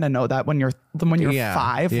 like we're gonna know that when you're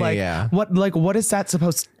 5. What is that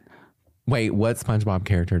supposed to... Wait, what SpongeBob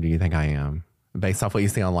character do you think I am? Based off what you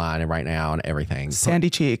see online and right now and everything. Sandy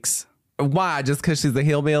Cheeks. Why? Just because she's a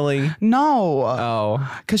hillbilly? No.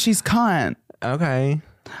 Oh. Because she's cunt. Okay.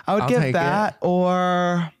 I would give that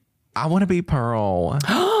or... I want to be Pearl.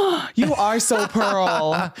 You are so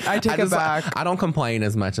Pearl. I take it back. I don't complain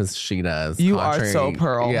as much as she does. You are so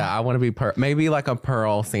Pearl. Yeah, I want to be Pearl. Maybe like a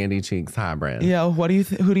Pearl Sandy Cheeks hybrid. Yeah, who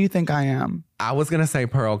do you think I am? I was going to say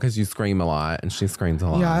Pearl because you scream a lot and she screams a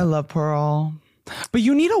lot. Yeah, I love Pearl. But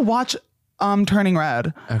you need to watch Turning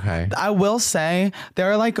Red. Okay. I will say there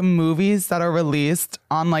are like movies that are released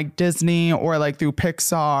on like Disney or like through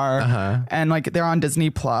Pixar and like they're on Disney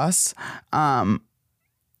Plus.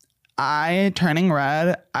 Turning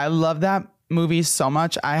Red, I love that movie so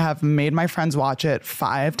much. I have made my friends watch it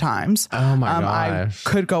 5 times. Oh my gosh. I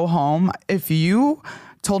could go home. If you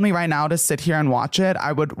told me right now to sit here and watch it,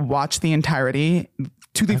 I would watch the entirety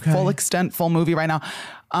to the full extent, full movie right now.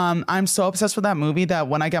 I'm so obsessed with that movie that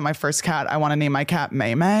when I get my first cat, I want to name my cat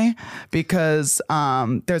May May because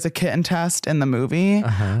there's a kitten test in the movie.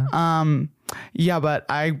 But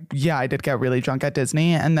I did get really drunk at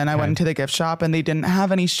Disney, and then I went into the gift shop, and they didn't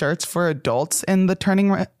have any shirts for adults in the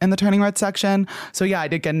Turning Red section. So yeah, I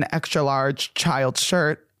did get an extra large child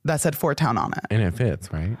shirt that said Fort Town on it, and it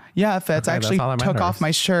fits, right? Yeah, it fits. I actually took off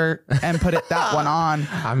my shirt and put that one on.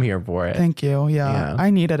 I'm here for it. Thank you. Yeah, I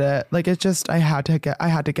needed it. Like it's just I had to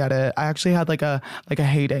get it. I actually had like a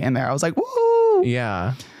heyday in there. I was like, woo!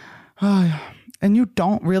 Yeah. And you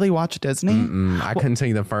don't really watch Disney? I couldn't tell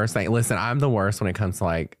you the first thing. Listen, I'm the worst when it comes to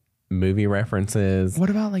like movie references. What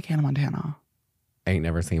about like Hannah Montana? Ain't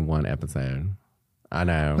never seen one episode. I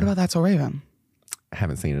know. What about That's So Raven? I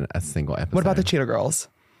haven't seen a single episode. What about the Cheetah Girls?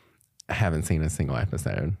 I haven't seen a single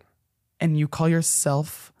episode. And you call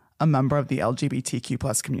yourself a member of the LGBTQ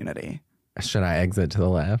plus community? Should I exit to the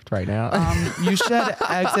left right now? You should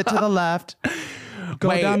exit to the left.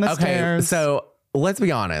 Go down the stairs. So let's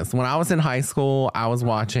be honest. When I was in high school, I was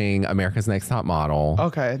watching America's Next Top Model.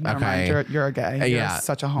 Okay, never mind. You're a gay. You're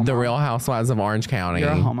such a homo. The Real Housewives of Orange County. You're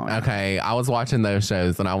a homo. Okay, I was watching those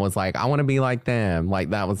shows and I was like, I want to be like them. Like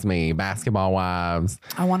that was me. Basketball Wives.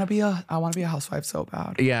 I want to be a housewife so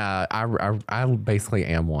bad. Yeah, I basically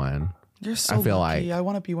am one. You're so I feel lucky. Like I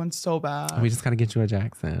want to be one so bad. We just got to get you a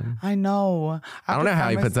Jackson. I know. I don't know how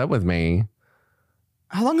he puts up with me.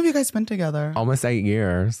 How long have you guys been together? Almost 8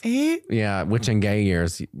 years. 8? Yeah, which in gay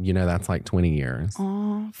years, that's like 20 years.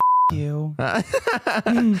 Oh, you.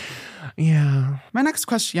 Yeah. My next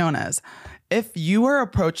question is, if you were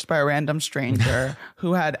approached by a random stranger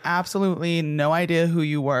who had absolutely no idea who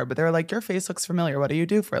you were, but they were like, your face looks familiar. What do you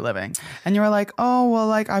do for a living? And you were like, oh, well,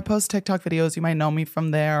 like I post TikTok videos. You might know me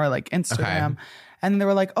from there or like Instagram. Okay. And they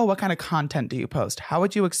were like, oh, what kind of content do you post? How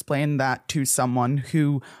would you explain that to someone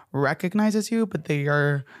who recognizes you, but they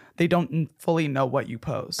don't fully know what you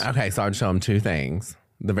post? Okay, so I'd show them 2 things.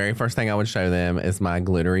 The very first thing I would show them is my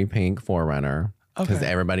glittery pink 4Runner. Because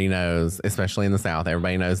everybody knows, especially in the South,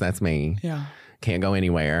 everybody knows that's me. Yeah. Can't go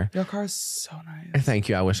anywhere. Your car is so nice. Thank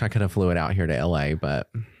you. I wish I could have flew it out here to LA,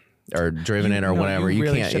 or driven it or whatever. You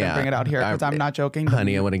really shouldn't bring it out here because I'm not joking.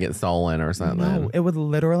 Honey, it would get stolen or something. No, it would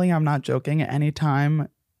literally, I'm not joking. At any time,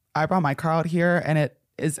 I brought my car out here and it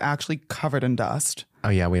is actually covered in dust. Oh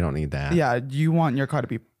yeah, we don't need that. Yeah, you want your car to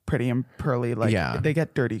be pretty and pearly. Like they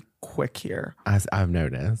get dirty quick here. I've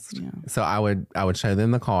noticed. Yeah. So I would show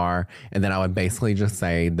them the car and then I would basically just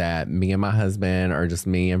say that me and my husband or just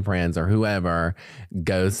me and friends or whoever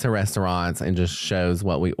goes to restaurants and just shows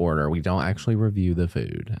what we order. We don't actually review the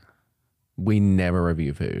food. We never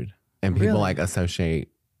review food. And people like associate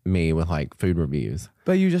me with like food reviews.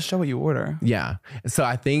 But you just show what you order. Yeah. So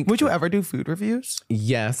I think... Would you ever do food reviews?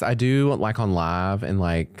 Yes, I do like on live and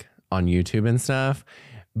like on YouTube and stuff.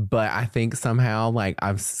 But I think somehow like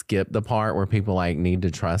I've skipped the part where people like need to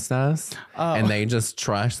trust us and they just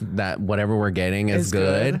trust that whatever we're getting is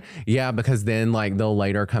good. Yeah, because then like they'll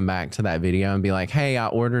later come back to that video and be like, hey, I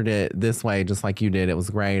ordered it this way just like you did. It was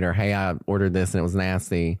great. Or hey, I ordered this and it was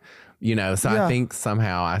nasty. So I think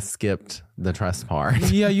somehow I skipped the trust part.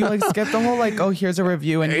 Yeah, you like skipped the whole like, oh, here's a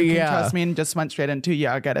review and you can trust me and just went straight into,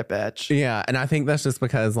 I get it, bitch. Yeah, and I think that's just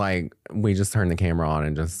because like we just turned the camera on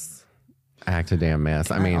and just act a damn mess.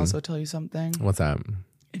 Can I also tell you something? What's up?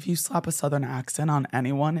 If you slap a Southern accent on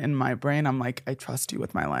anyone in my brain, I'm like, I trust you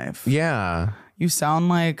with my life. Yeah. You sound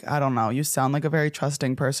like, I don't know, you sound like a very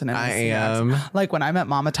trusting person. I am. Like when I met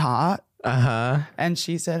Mama Tot. And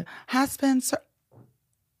she said, hi, Spencer.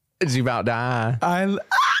 Did you about die?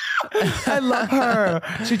 I love her.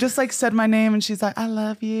 She just like said my name and she's like, I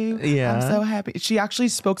love you. Yeah. I'm so happy. She actually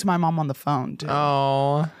spoke to my mom on the phone too.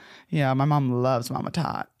 Oh. Yeah, my mom loves Mama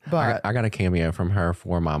Tot. But I got a cameo from her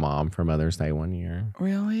for my mom for Mother's Day one year.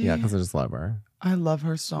 Really? Yeah, because I just love her. I love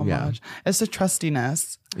her so much. It's the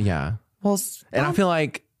trustiness. Yeah. Well, and I feel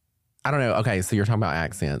like I don't know. Okay, so you're talking about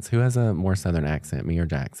accents. Who has a more Southern accent, me or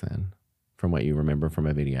Jackson, from what you remember from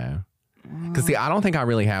a video? Because see, I don't think I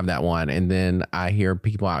really have that one. And then I hear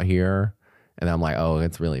people out here and I'm like, oh,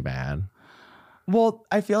 it's really bad. Well,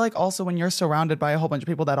 I feel like also when you're surrounded by a whole bunch of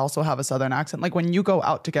people that also have a Southern accent, like when you go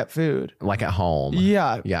out to get food. Like at home.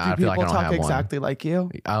 Yeah. Yeah, I feel like I don't have exactly one. Like you?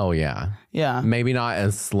 Oh, yeah. Yeah. Maybe not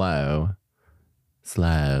as slow.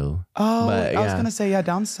 Oh, but, I was going to say, yeah,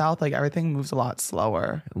 down south, like everything moves a lot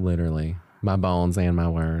slower. Literally. My bones and my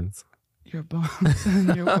words. Your bones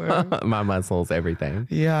and your words. My muscles, everything.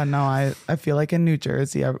 Yeah, no, I feel like in New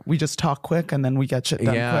Jersey, we just talk quick and then we get shit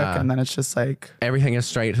done quick. And then it's just like... Everything is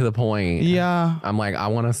straight to the point. Yeah. I'm like, I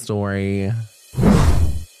want a story.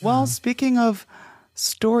 Well, speaking of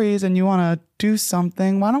stories and you want to do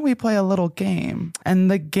something, why don't we play a little game? And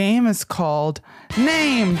the game is called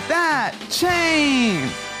Name That Chain.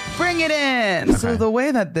 Bring it in. Okay. So the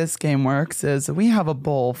way that this game works is we have a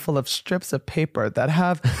bowl full of strips of paper that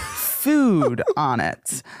have food on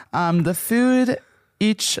it. The food,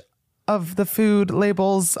 each of the food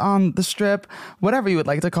labels on the strip, whatever you would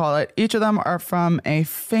like to call it, each of them are from a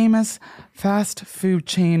famous fast food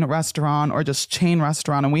chain restaurant or just chain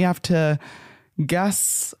restaurant. And we have to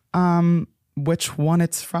guess which one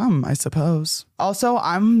it's from, I suppose. Also,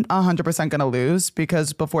 I'm 100% going to lose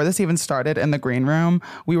because before this even started in the green room,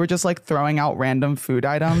 we were just like throwing out random food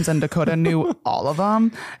items and Dakota knew all of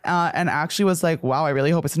them and actually was like, wow, I really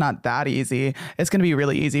hope it's not that easy. It's going to be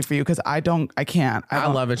really easy for you because I can't. I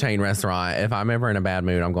love a chain restaurant. If I'm ever in a bad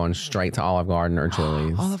mood, I'm going straight to Olive Garden or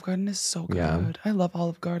Chili's. Olive Garden is so good. Yeah. I love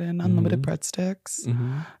Olive Garden. Unlimited breadsticks.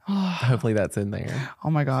 Mm-hmm. Oh. Hopefully that's in there. Oh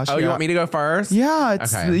my gosh. Oh, you want me to go first? Yeah,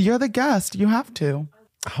 okay. You're the guest. You have to.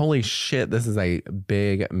 Holy shit, this is a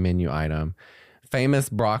big menu item. Famous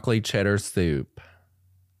broccoli cheddar soup.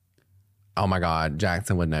 Oh my God,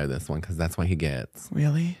 Jackson would know this one because that's what he gets.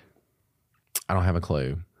 Really? I don't have a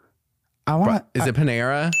clue. Is it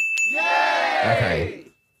Panera? Yay! Okay.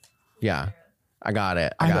 Yeah, I got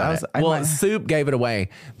it. Soup gave it away.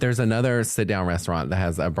 There's another sit-down restaurant that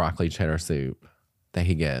has a broccoli cheddar soup that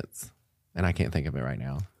he gets, and I can't think of it right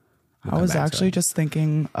now. I was actually just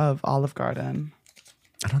thinking of Olive Garden.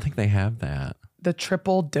 I don't think they have that. The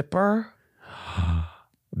triple dipper.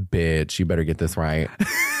 Bitch, you better get this right.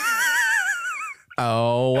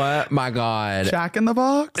 Oh my God. Jack in the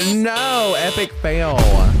Box? No, epic fail.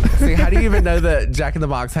 See, how do you even know that Jack in the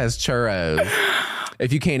Box has churros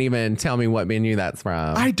if you can't even tell me what menu that's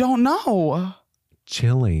from? I don't know.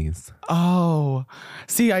 Chili's. Oh.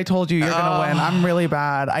 See, I told you you're going to win. I'm really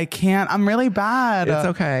bad. I can't. I'm really bad. It's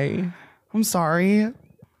okay. I'm sorry.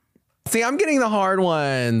 See, I'm getting the hard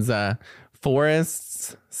ones.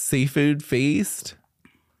 Forest's Seafood Feast.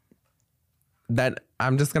 That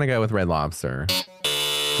I'm just gonna go with Red Lobster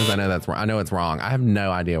because I know that's wrong. I know it's wrong. I have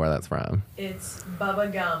no idea where that's from. It's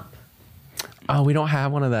Bubba Gump. Oh, we don't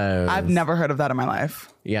have one of those. I've never heard of that in my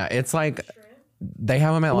life. Yeah, it's like they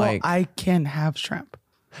have them at I can have shrimp.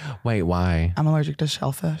 Wait, why? I'm allergic to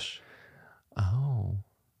shellfish. Oh,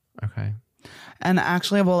 okay. And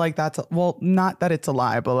actually, not that it's a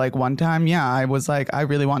lie, but like one time, I was like, I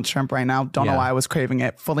really want shrimp right now. Don't know why I was craving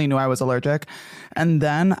it. Fully knew I was allergic. And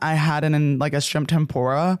then I had it in like a shrimp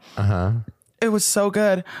tempura. Uh-huh. It was so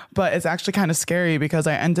good, but it's actually kind of scary because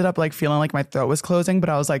I ended up like feeling like my throat was closing, but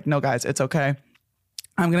I was like, no, guys, it's okay.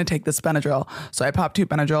 I'm going to take this Benadryl. So I popped 2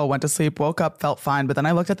 Benadryl, went to sleep, woke up, felt fine. But then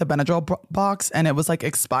I looked at the Benadryl box and it was like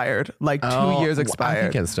expired, like 2 years expired. I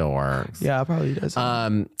think it still works. Yeah, it probably does.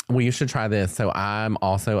 Well, you should try this. So I'm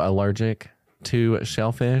also allergic to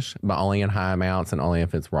shellfish, but only in high amounts and only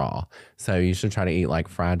if it's raw. So you should try to eat like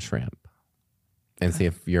fried shrimp and see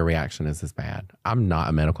if your reaction is as bad. I'm not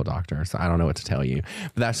a medical doctor, so I don't know what to tell you.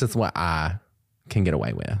 But that's just what I can get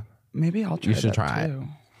away with. Maybe I'll try You should that try too.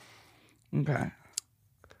 Okay.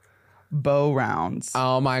 Bow rounds.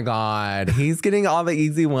 Oh my God. He's getting all the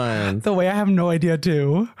easy ones. The way I have no idea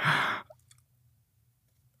too.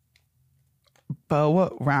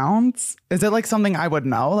 Bow rounds? Is it like something I would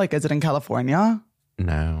know? Like, is it in California?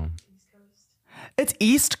 No. It's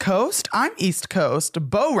East Coast? I'm East Coast.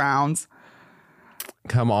 Bow rounds.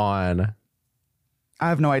 Come on. I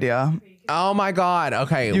have no idea. Oh my God.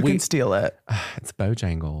 Okay. You can steal it. It's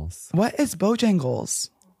Bojangles. What is Bojangles?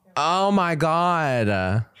 Oh my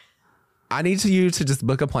God. I need you to just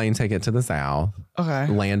book a plane ticket to the South. Okay.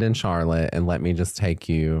 Land in Charlotte and let me just take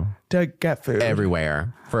you to get food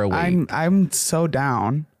everywhere for a week. I'm so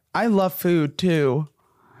down. I love food too.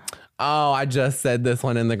 Oh, I just said this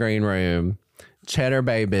one in the green room. Cheddar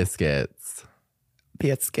Bay biscuits.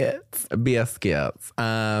 Biscuits.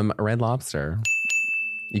 Red Lobster.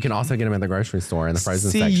 You can also get them at the grocery store in the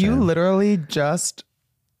frozen section. See, you literally just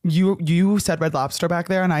You said Red Lobster back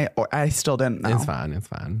there, and I still didn't know. It's fine. It's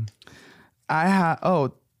fine.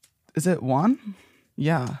 Is it one?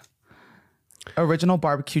 Yeah. Original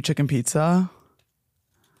barbecue chicken pizza.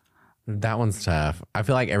 That one's tough. I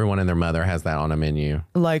feel like everyone and their mother has that on a menu.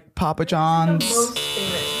 Like Papa John's. The most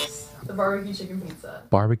famous, the barbecue chicken pizza.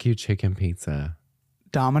 Barbecue chicken pizza.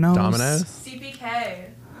 Domino's. CPK.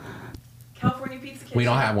 California Pizza Kitchen. We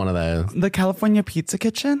don't have one of those. The California Pizza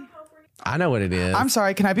Kitchen? I know what it is. I'm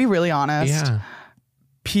sorry, can I be really honest? Yeah.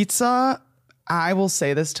 Pizza, I will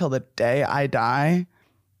say this till the day I die,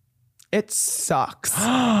 it sucks.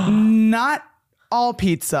 Not all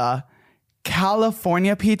pizza.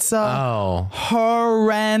 California pizza. Oh.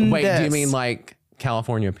 Horrendous. Wait, do you mean like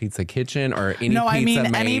California Pizza Kitchen or any no, pizza I mean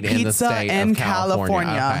made any in the pizza state in of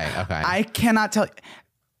California? California. Okay. I cannot tell.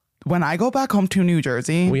 When I go back home to New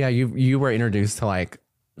Jersey. Well, yeah, you were introduced to like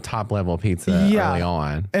top level pizza early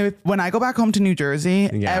on. When I go back home to New Jersey,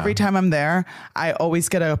 Yeah. every time I'm there, I always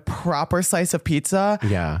get a proper slice of pizza.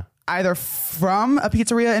 Yeah. Either from a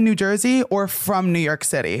pizzeria in New Jersey or from New York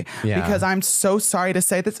City. Yeah. Because I'm so sorry to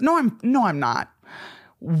say this. No, I'm not.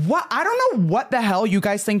 What? I don't know what the hell you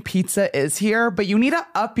guys think pizza is here, but you need to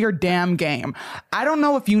up your damn game. I don't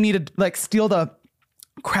know if you need to like steal the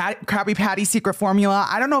Krabby Patty secret formula.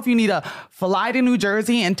 I don't know if you need to fly to New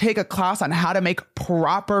Jersey and take a class on how to make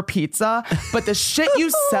proper pizza, but the shit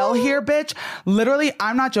you sell here, bitch, literally,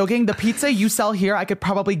 I'm not joking. The pizza you sell here, I could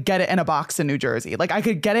probably get it in a box in New Jersey. Like I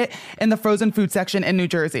could get it in the frozen food section in New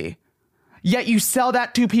Jersey. Yet you sell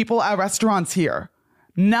that to people at restaurants here.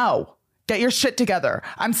 No, get your shit together.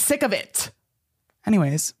 I'm sick of it.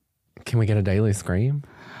 Anyways. Can we get a daily scream?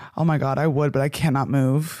 Oh my God, I would, but I cannot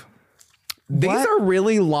move. These are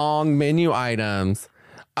really long menu items.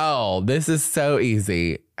 Oh, this is so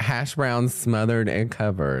easy. Hash browns smothered and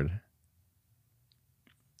covered.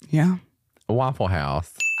 Yeah. Waffle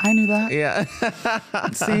House. I knew that. Yeah.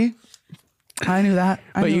 See? I knew that.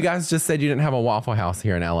 But you guys just said you didn't have a Waffle House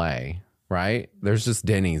here in LA, right? There's just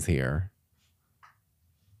Denny's here.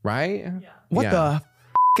 Right? Yeah. What the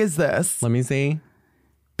is this? Let me see.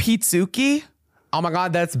 Pizzuki? Oh my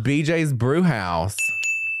God, that's BJ's Brew House.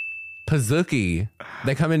 Pizzuki.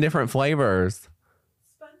 They come in different flavors.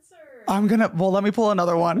 Spencer. Let me pull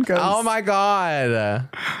another one. Oh my God.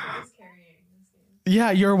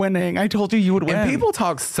 Yeah, you're winning. I told you you would win. And people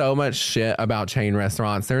talk so much shit about chain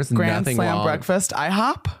restaurants. There's Grand nothing Slam wrong. breakfast.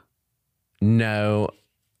 IHOP? No.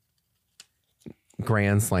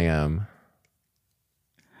 Grand Slam.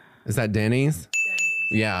 Is that Denny's?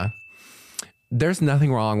 Yeah. There's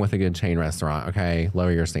nothing wrong with a good chain restaurant, okay?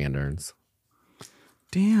 Lower your standards.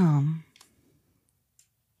 Damn.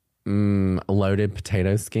 Loaded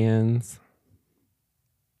potato skins.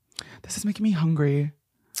 This is making me hungry.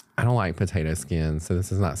 I don't like potato skins, so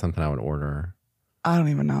this is not something I would order. I don't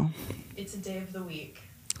even know. It's a day of the week.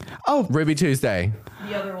 Oh, Ruby Tuesday.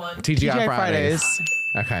 The other one. TGI Fridays.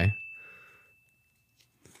 Okay.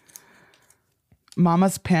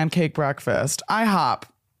 Mama's pancake breakfast. IHOP.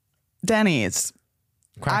 Denny's.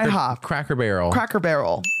 IHOP. Cracker Barrel. Cracker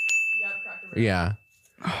Barrel. Yep, Cracker Barrel. Yeah.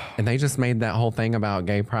 And they just made that whole thing about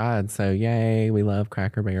gay pride. So yay, we love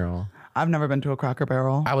Cracker Barrel. I've never been to a Cracker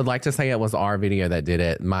Barrel. I would like to say it was our video that did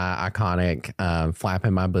it. My iconic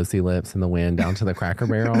flapping my bussy lips in the wind down to the Cracker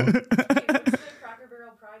Barrel. Hey, what's the Cracker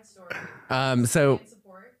Barrel Pride story?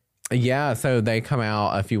 So they come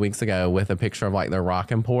out a few weeks ago with a picture of like their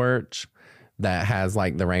rocking porch that has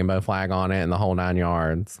like the rainbow flag on it and the whole 9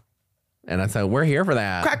 yards. And I said, we're here for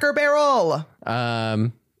that. Cracker Barrel.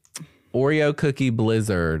 Oreo Cookie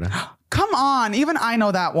Blizzard. Come on. Even I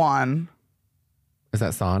know that one. Is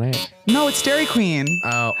that Sonic? No, it's Dairy Queen.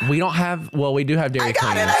 We don't have, well, we do have Dairy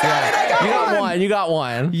Queen. You got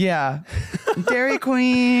one. Yeah. Dairy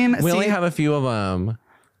Queen. We only have a few of them.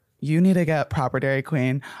 You need to get proper Dairy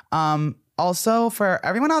Queen. Also, for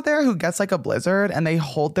everyone out there who gets like a blizzard and they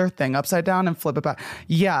hold their thing upside down and flip it back.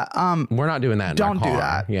 Yeah. We're not doing that. Don't do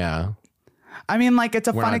that. Yeah. I mean, like it's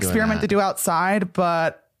a fun experiment to do outside,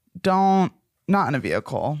 but not in a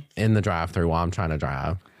vehicle. In the drive-thru while I'm trying to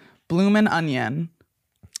drive. Bloomin' Onion.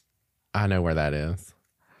 I know where that is.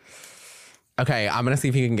 Okay, I'm going to see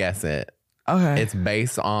if you can guess it. Okay. It's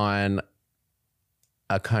based on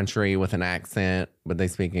a country with an accent, but they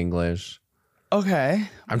speak English. Okay.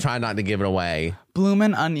 I'm trying not to give it away.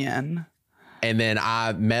 Bloomin' Onion. And then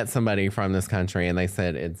I met somebody from this country and they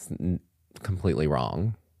said it's completely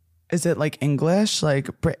wrong. Is it like English,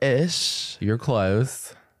 like British? You're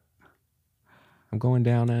close. I'm going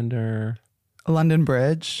down under London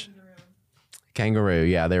Bridge. Kangaroo.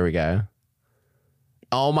 Yeah, there we go.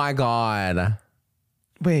 Oh my God.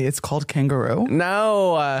 Wait, it's called Kangaroo?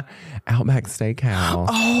 No, Outback Steakhouse.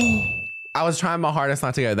 Oh. I was trying my hardest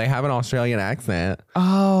not to go. They have an Australian accent.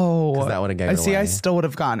 Oh. Because that would have gave it I see, away. I still would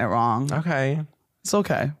have gotten it wrong. Okay. It's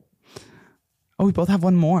okay. Oh, we both have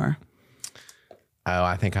one more. Oh,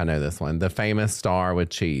 I think I know this one. The famous star with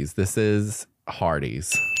cheese. This is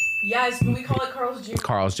Hardee's. Yes, but we call it Carl's Jr.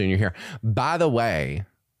 Carl's Jr. here. By the way,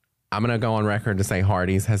 I'm going to go on record to say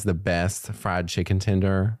Hardee's has the best fried chicken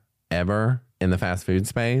tender ever in the fast food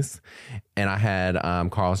space. And I had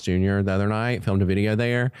Carl's Jr. the other night, filmed a video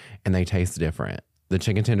there, and they taste different. The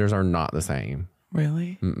chicken tenders are not the same.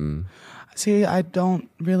 Really? Mm-mm. See, I don't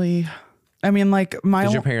really... I mean, like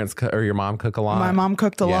Did your parents or your mom cook a lot? My mom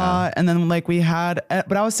cooked a lot. And then like we had...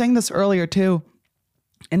 But I was saying this earlier too.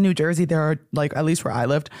 In New Jersey, there are like, at least where I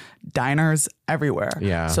lived, diners everywhere.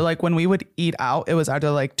 Yeah. So like when we would eat out, it was either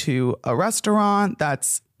like to a restaurant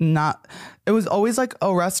that's not... It was always like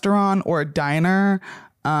a restaurant or a diner.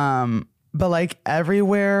 But like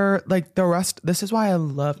everywhere, like this is why I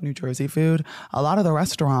love New Jersey food. A lot of the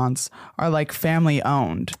restaurants are like family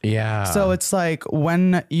owned. Yeah. So it's like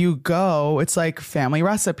when you go, it's like family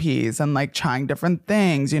recipes and like trying different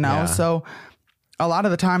things, you know? Yeah. So a lot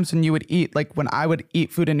of the times when you would eat, like when I would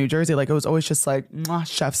eat food in New Jersey, like it was always just like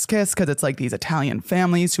chef's kiss, because it's like these Italian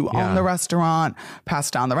families who own the restaurant, pass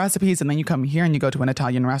down the recipes, and then you come here and you go to an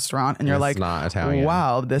Italian restaurant and you're It's like, not Italian.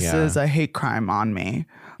 wow, this is a hate crime on me.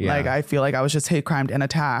 Yeah. Like I feel like I was just hate crimed and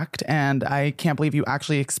attacked, and I can't believe you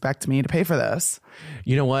actually expect me to pay for this.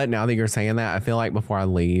 You know what? Now that you're saying that, I feel like before I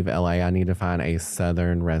leave LA, I need to find a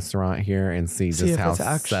southern restaurant here and see just how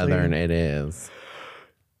southern it is.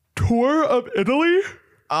 Tour of Italy?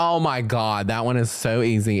 Oh my God, that one is so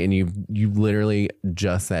easy, and you literally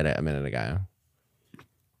just said it a minute ago.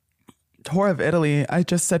 Tour of Italy. I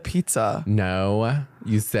just said pizza. No,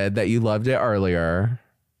 you said that you loved it earlier.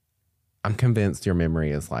 I'm convinced your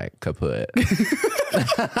memory is like kaput.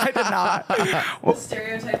 I did not. The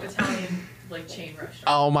stereotype Italian like chain restaurant.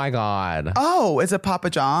 Oh my God. Oh, is it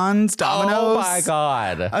Papa John's? Domino's? Oh my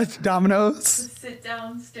God. Domino's? Sit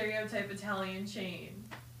down stereotype Italian chain.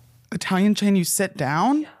 Italian chain, you sit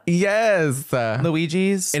down? Yes.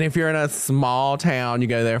 Luigi's? And if you're in a small town, you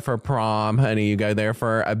go there for prom, honey. You go there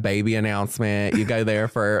for a baby announcement. You go there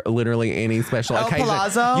for literally any special El occasion.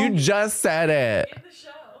 Palazzo? You just said it. In the show.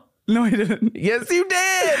 No, I didn't. Yes, you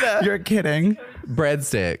did. You're kidding.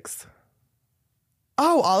 Breadsticks.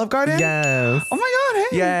 Oh, Olive Garden? Yes. Oh my God,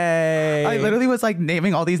 hey. Yay. I literally was like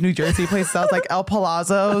naming all these New Jersey places. I was like El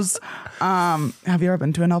Palazzo's. Have you ever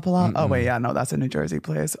been to an El Palazzo? Oh wait, yeah, no, that's a New Jersey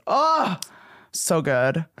place. Oh, so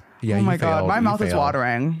good. Yeah, oh my you God, failed. my You mouth is failed.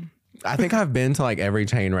 watering. I think I've been to like every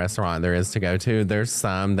chain restaurant there is to go to. There's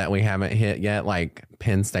some that we haven't hit yet, like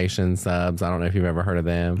Penn Station Subs. I don't know if you've ever heard of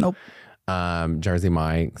them. Nope. Jersey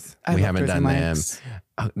Mike's. I We love haven't Jersey done Mike's.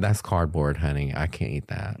 them. That's cardboard, honey. I can't eat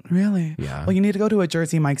that. Really? Yeah. Well, you need to go to a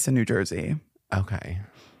Jersey Mike's in New Jersey. Okay.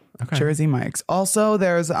 Jersey Mike's. Also,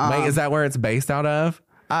 there's Wait, is that where it's based out of?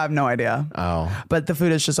 I have no idea. Oh. But the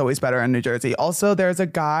food is just always better in New Jersey. Also, there's a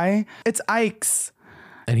guy. It's Ike's.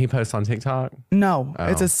 And he posts on TikTok? No,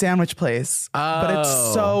 it's a sandwich place. But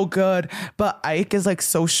it's so good. But Ike is like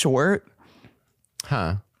so short.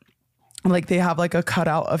 Huh. Like they have like a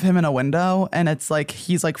cutout of him in a window, and it's like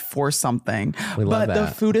he's like for something. We love but the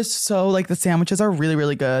that. food is so like the sandwiches are really,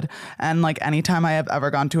 really good. And like anytime I have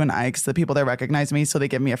ever gone to an Ike's, the people there recognize me, so they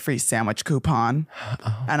give me a free sandwich coupon.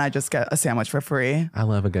 And I just get a sandwich for free. I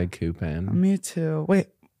love a good coupon. Me too. Wait,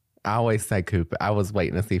 I always say coupon. I was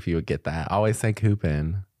waiting to see if you would get that. I always say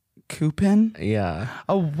coupon. coupon? Yeah.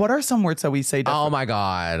 Oh, what are some words that we say different? Oh my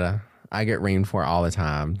God. I get reamed for all the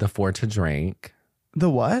time. The for to drink. The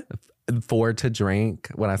what? For to drink.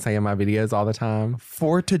 What I say in my videos all the time.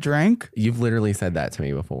 For to drink? You've literally said that to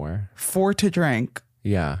me before. For to drink.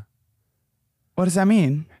 Yeah. What does that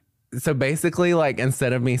mean? So basically, like,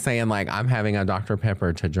 instead of me saying, like, I'm having a Dr.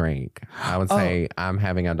 Pepper to drink, I would say, I'm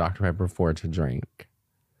having a Dr. Pepper for to drink.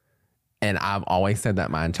 And I've always said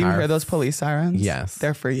that my Do entire... you hear those police sirens? Yes.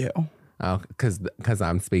 They're for you. Oh, because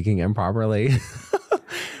I'm speaking improperly.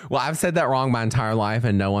 Well, I've said that wrong my entire life,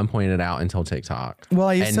 and no one pointed it out until TikTok. Well,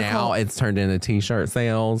 I used and to now call- it's turned into t-shirt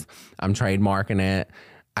sales. I'm trademarking it.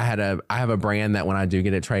 I have a brand that when I do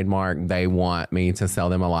get it trademarked, they want me to sell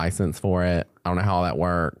them a license for it. I don't know how that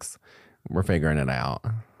works. We're figuring it out.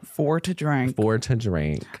 For to drink. For to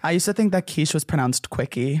drink. I used to think that quiche was pronounced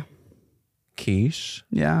quickie. Quiche.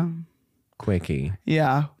 Yeah. Quickie.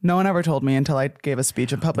 Yeah. No one ever told me until I gave a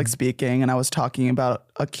speech in public speaking and I was talking about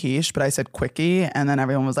a quiche, but I said quickie, and then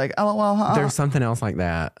everyone was like, LOL, huh? There's something else like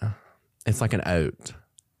that. It's like an oat.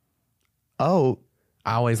 Oh.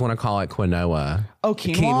 I always want to call it quinoa. Oh,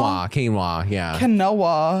 quinoa? Quinoa, yeah.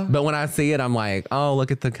 Quinoa. But when I see it, I'm like, oh, look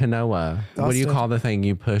at the quinoa. What do you call the thing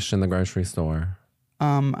you push in the grocery store?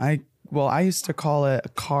 I used to call it a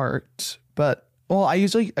cart, but I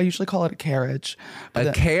usually call it a carriage.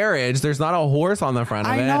 A carriage? There's not a horse on the front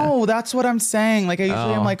of it. I know, that's what I'm saying. Like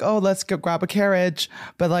I'm like, oh, let's go grab a carriage.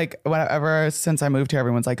 But like whatever, since I moved here,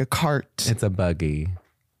 everyone's like a cart. It's a buggy.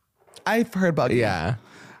 I've heard buggy. Yeah.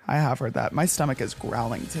 I have heard that. My stomach is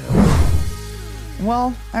growling too.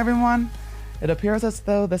 Well, everyone, it appears as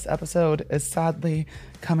though this episode is sadly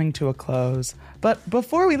coming to a close. But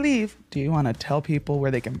before we leave, do you want to tell people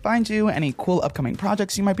where they can find you? Any cool upcoming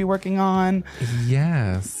projects you might be working on?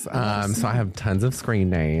 Yes. So I have tons of screen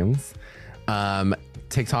names.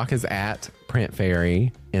 TikTok is at Print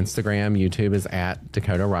Fairy. Instagram, YouTube is at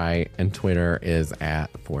Dakota Wright. And Twitter is at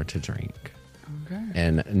For to Drink. Okay.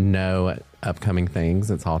 And no upcoming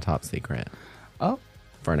things. It's all top secret. Oh.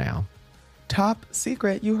 For now. Top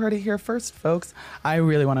secret. You heard it here first, folks. I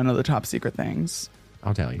really want to know the top secret things.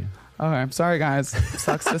 I'll tell you. Okay. Sorry, guys.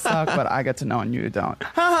 Sucks to suck, but I get to know and you don't.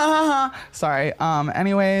 Sorry.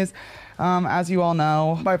 Anyways, as you all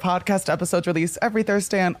know, my podcast episodes release every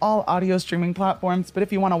Thursday on all audio streaming platforms. But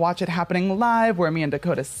if you want to watch it happening live, where me and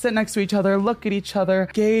Dakota sit next to each other, look at each other,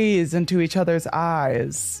 gaze into each other's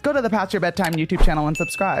eyes, go to the Past Your Bedtime YouTube channel and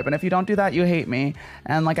subscribe. And if you don't do that, you hate me.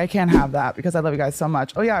 And like, I can't have that because I love you guys so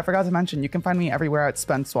much. Oh yeah, I forgot to mention, you can find me everywhere at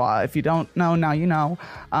Spencewuah. If you don't know, now you know.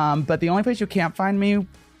 But the only place you can't find me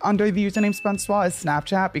under the username Spencewuah is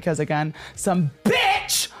Snapchat, because again, some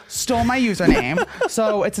bitch stole my username.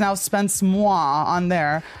 So it's now Spencewuah on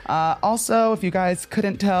there. Also, if you guys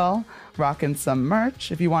couldn't tell, rocking some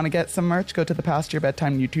merch. If you want to get some merch, go to the Past Your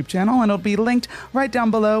Bedtime YouTube channel and it'll be linked right down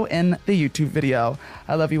below in the YouTube video.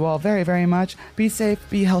 I love you all very, very much. Be safe,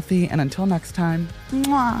 be healthy, and until next time,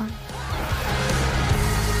 mwah.